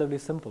really relatively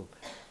simple.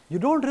 You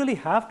don't really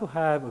have to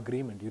have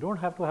agreement. You don't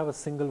have to have a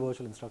single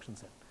virtual instruction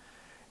set.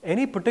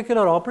 Any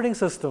particular operating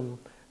system,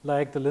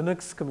 like the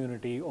Linux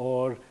community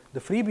or the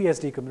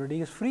FreeBSD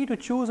community, is free to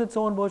choose its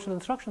own virtual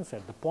instruction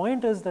set. The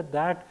point is that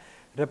that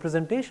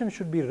representation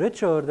should be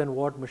richer than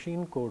what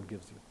machine code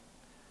gives you.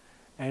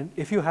 And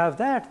if you have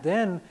that,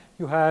 then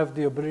you have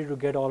the ability to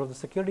get all of the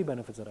security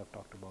benefits that I've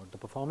talked about, the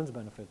performance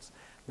benefits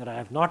that I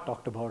have not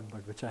talked about,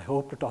 but which I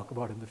hope to talk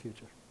about in the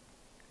future.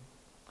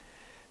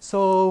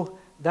 So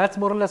that's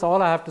more or less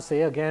all I have to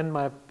say. Again,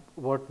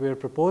 what we're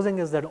proposing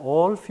is that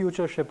all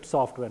future shipped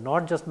software,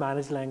 not just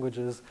managed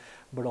languages,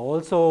 but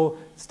also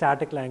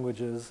static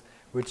languages,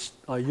 which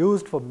are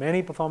used for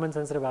many performance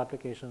sensitive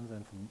applications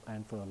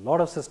and for a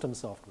lot of system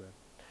software,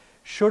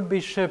 should be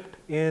shipped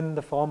in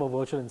the form of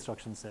virtual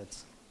instruction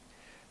sets.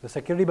 The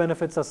security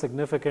benefits are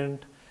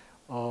significant.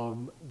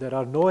 There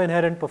are no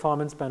inherent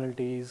performance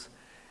penalties.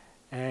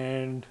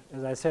 And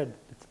as I said,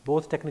 it's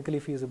both technically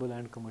feasible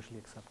and commercially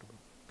acceptable.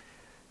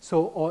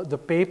 So the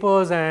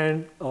papers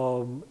and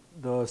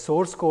the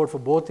source code for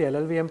both the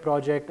LLVM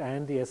project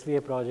and the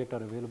SVA project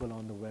are available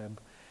on the web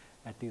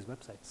at these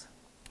websites.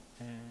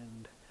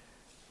 And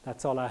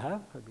that's all I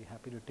have. I'd be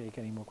happy to take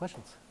any more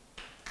questions.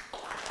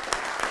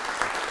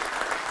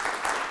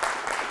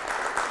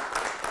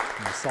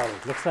 I'm sorry,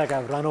 it looks like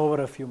I've run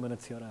over a few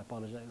minutes here. I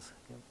apologize.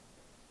 Yeah.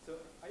 So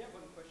I have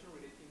one question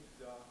relating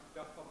to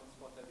the performance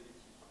portability.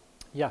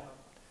 Yeah.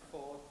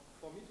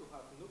 For me to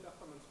have no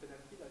performance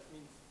penalty, that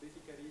means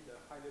basically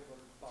the high-level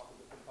part of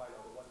the compiler,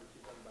 the one which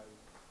is done by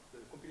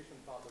the compilation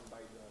part done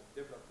by the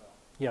developer,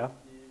 Yeah.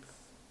 is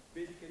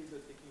basically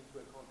just taking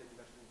into account any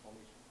machine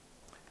information.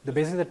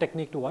 Basically the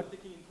technique to what?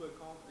 Taking into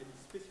account any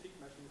specific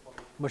machine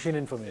information. Machine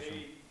information.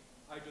 Say,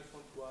 I just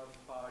want to have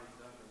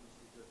parallelism, and this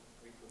is just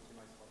going to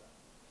optimize for that.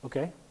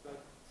 Okay.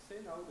 But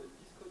say now that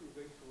this code is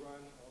going to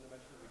run on a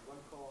machine with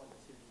one core and a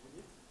CMD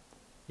unit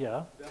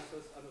Yeah.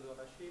 versus another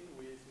machine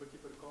with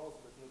multiple cores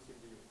but no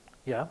CMD unit.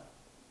 Yeah.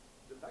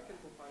 The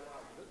backend compiler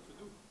has a lot to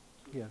do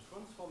to Yes.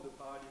 transform the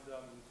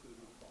parallelism into the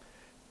root form.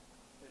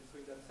 And so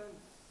in that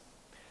sense,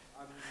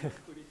 I'm not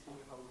really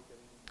seeing how we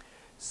can,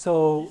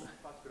 So, this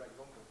particular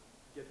example,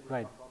 get good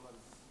Right.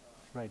 performance.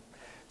 right.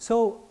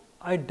 So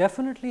I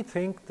definitely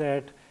think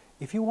that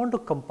if you want to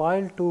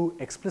compile to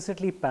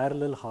explicitly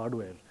parallel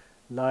hardware,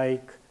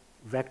 like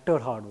vector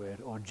hardware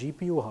or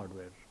GPU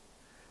hardware,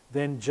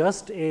 then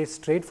just a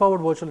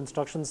straightforward virtual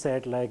instruction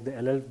set like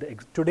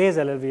today's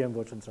LLVM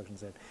virtual instruction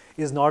set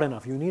is not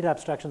enough. You need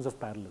abstractions of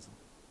parallelism.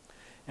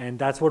 And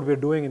that's what we're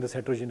doing in this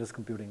heterogeneous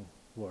computing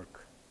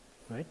work,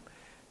 right?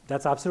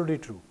 That's absolutely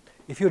true.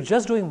 If you're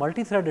just doing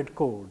multi-threaded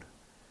code,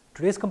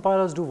 today's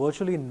compilers do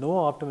virtually no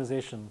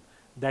optimization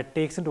that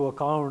takes into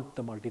account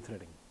the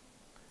multi-threading.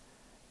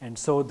 And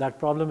so that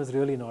problem is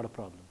really not a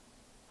problem,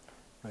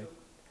 right?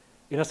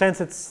 In a sense,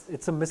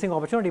 it's a missing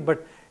opportunity,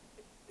 but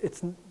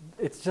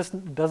it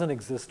just doesn't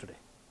exist today.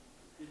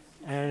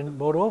 And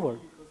moreover,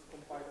 Because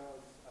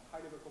compilers,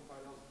 high-level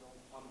compilers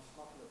aren't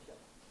smart enough yet.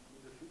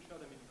 In the future,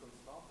 they may become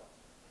smarter.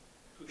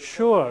 To the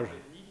Sure. point where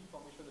they need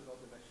information about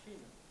the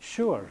machine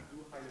sure. to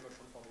do high-level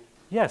transformation.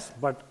 Yes,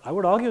 but I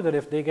would argue that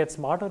if they get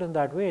smarter in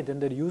that way, then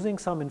they're using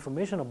some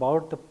information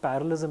about the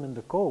parallelism in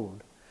the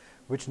code,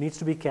 which needs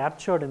to be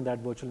captured in that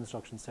virtual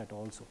instruction set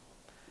also.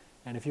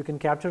 And if you can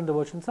capture in the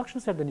virtual instruction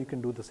set, then you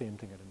can do the same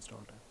thing at install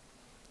time.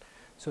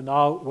 So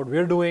now what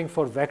we're doing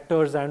for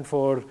vectors and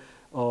for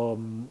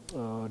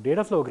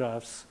data flow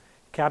graphs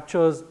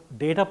captures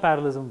data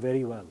parallelism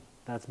very well.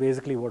 That's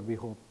basically what we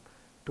hope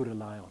to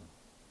rely on.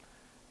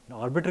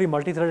 Now, arbitrary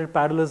multi-threaded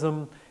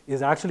parallelism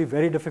is actually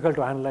very difficult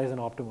to analyze and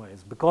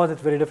optimize because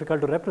it's very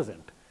difficult to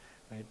represent,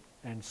 right?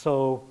 And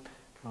so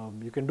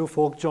you can do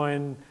fork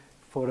join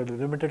for a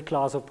limited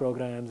class of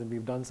programs, and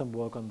we've done some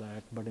work on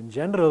that. But in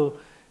general,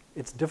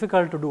 it's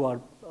difficult to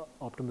do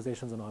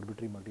optimizations on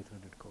arbitrary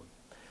multi-threaded code.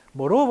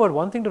 Moreover,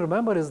 one thing to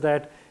remember is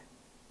that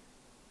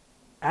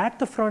at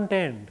the front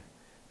end,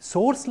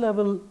 source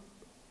level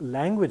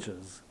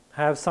languages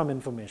have some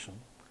information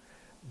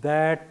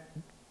that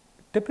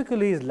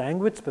typically is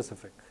language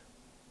specific.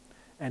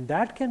 And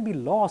that can be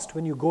lost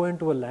when you go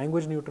into a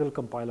language neutral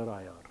compiler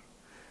IR.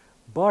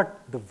 But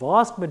the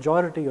vast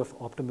majority of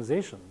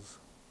optimizations,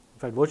 in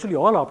fact virtually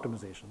all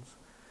optimizations,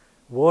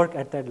 work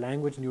at that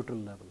language neutral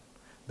level.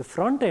 The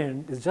front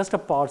end is just a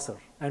parser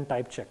and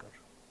type checker.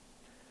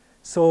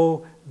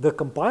 So the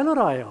compiler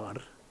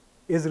IR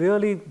is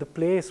really the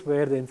place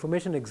where the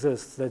information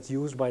exists that's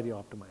used by the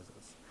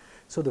optimizers.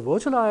 So the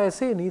virtual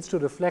ISA needs to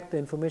reflect the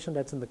information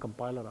that's in the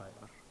compiler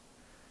IR.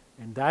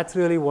 And that's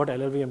really what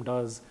LLVM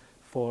does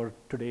for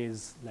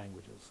today's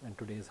languages and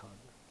today's hardware.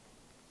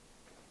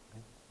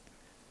 Okay.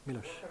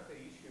 Milosh. What are the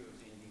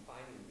issues in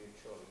defining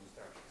virtual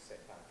instruction set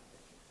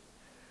architecture?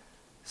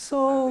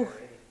 So,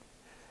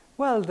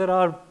 well, there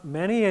are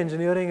many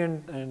engineering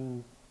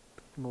and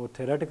more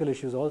theoretical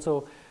issues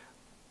also.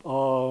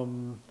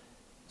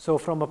 So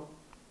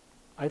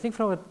I think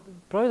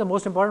probably the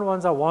most important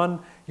ones are, one,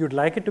 you'd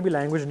like it to be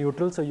language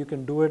neutral, so you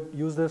can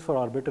use this for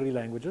arbitrary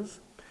languages.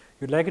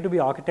 You'd like it to be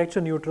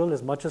architecture neutral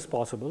as much as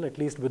possible, at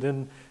least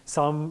within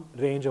some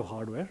range of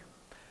hardware.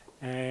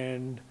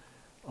 And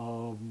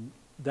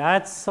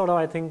that's sort of,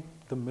 I think,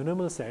 the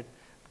minimal set.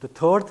 The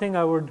third thing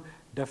I would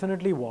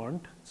definitely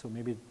want, so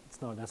maybe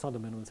that's not the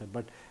minimal set,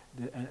 but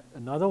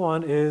another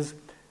one is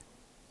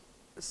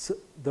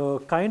the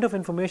kind of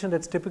information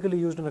that's typically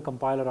used in a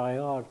compiler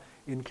IR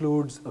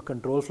includes a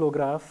control flow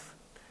graph.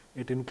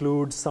 It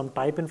includes some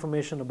type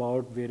information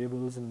about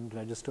variables and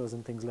registers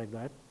and things like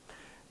that.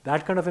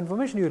 That kind of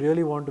information you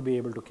really want to be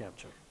able to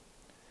capture.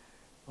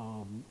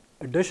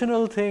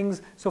 Additional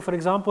things, so for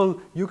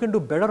example, you can do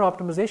better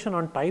optimization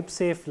on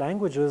type-safe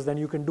languages than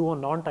you can do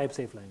on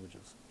non-type-safe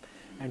languages.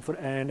 And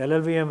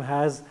LLVM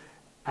has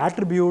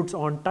attributes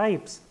on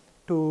types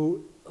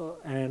to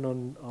and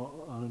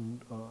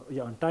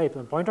on types,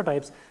 on pointer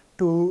types,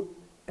 to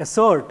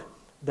assert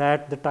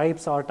that the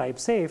types are type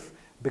safe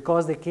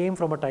because they came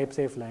from a type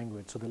safe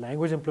language. So the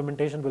language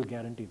implementation will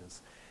guarantee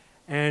this.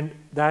 And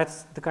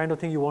that's the kind of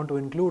thing you want to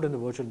include in the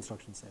virtual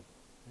instruction set.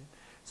 Right?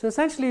 So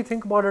essentially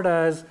think about it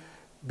as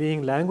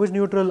being language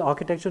neutral,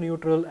 architecture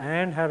neutral,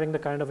 and having the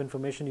kind of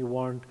information you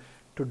want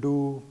to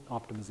do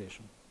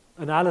optimization,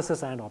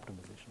 analysis and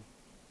optimization.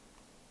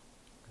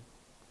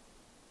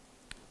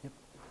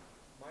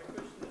 My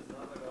question is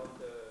not about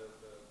the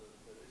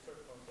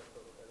research concept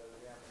of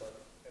LLVM, but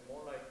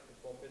more like the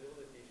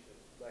compatibility issues.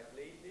 Like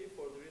lately,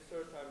 for the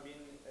research, I've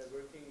been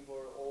working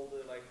for all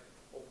the like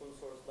open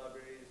source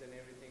libraries and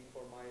everything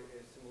for my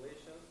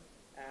simulations.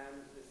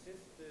 And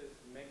since this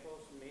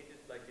macOS made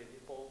it like a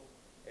default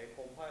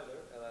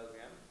compiler,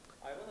 LLVM,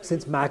 I want to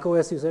Since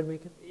macOS, you said,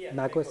 make it? Yeah,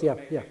 macOS,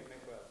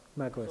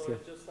 macOS, so yeah.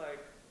 it's just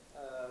like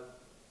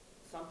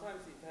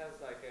sometimes it has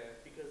like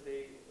because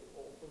they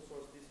open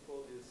source this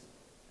code is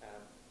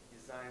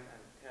designed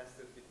and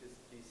tested with this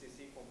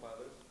GCC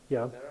compilers.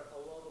 Yeah. There are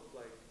a lot of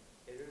like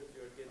errors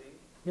you're getting.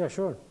 Yeah,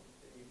 sure.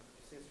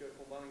 Since you're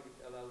combining with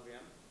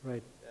LLVM,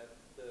 Right. that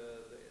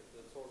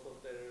the source of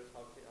the errors,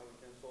 how we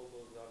can solve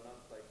those are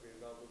not like very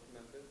well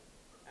documented.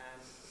 And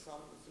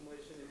some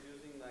simulation is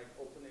using like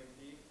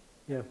OpenMP.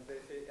 Yeah.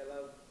 They say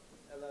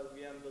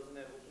LLVM doesn't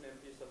have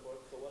OpenMP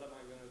support, so what am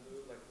I going to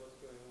do? Like, what's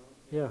going on?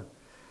 Yeah.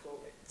 So,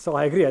 So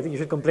I agree. I think you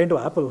should complain to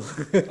Apple.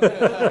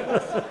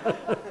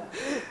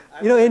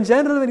 In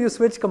general, when you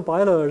switch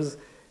compilers,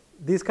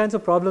 these kinds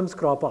of problems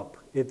crop up.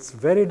 It's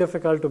very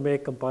difficult to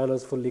make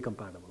compilers fully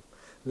compatible.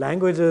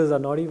 Language standards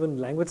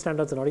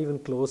are not even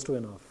close to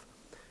enough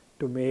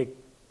to make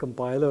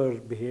compiler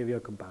behavior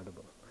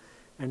compatible.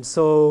 And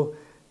so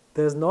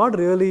there's not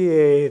really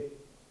a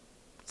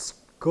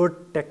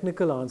good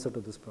technical answer to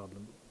this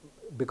problem.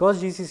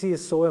 Because GCC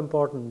is so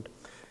important,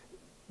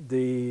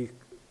 the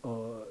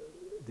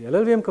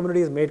LLVM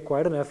community has made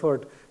quite an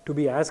effort to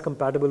be as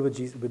compatible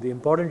with the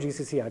important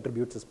GCC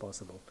attributes as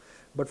possible.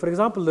 But for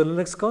example, the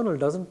Linux kernel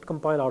doesn't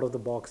compile out of the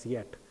box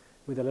yet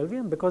with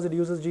LLVM because it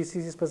uses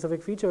GCC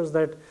specific features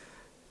that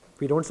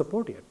we don't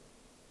support yet.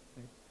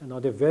 Right? And now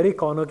they're very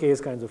corner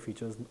case kinds of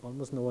features.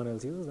 Almost no one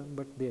else uses them,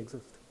 but they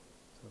exist.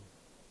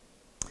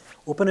 So,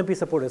 OpenMP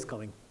support is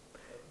coming.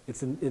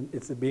 It's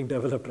being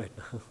developed right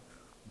now.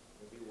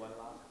 Maybe one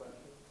last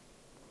question.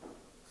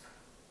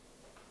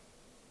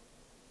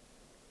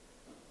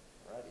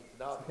 All right, if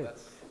not, Okay.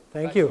 that's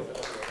Thank you.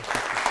 thanks for the-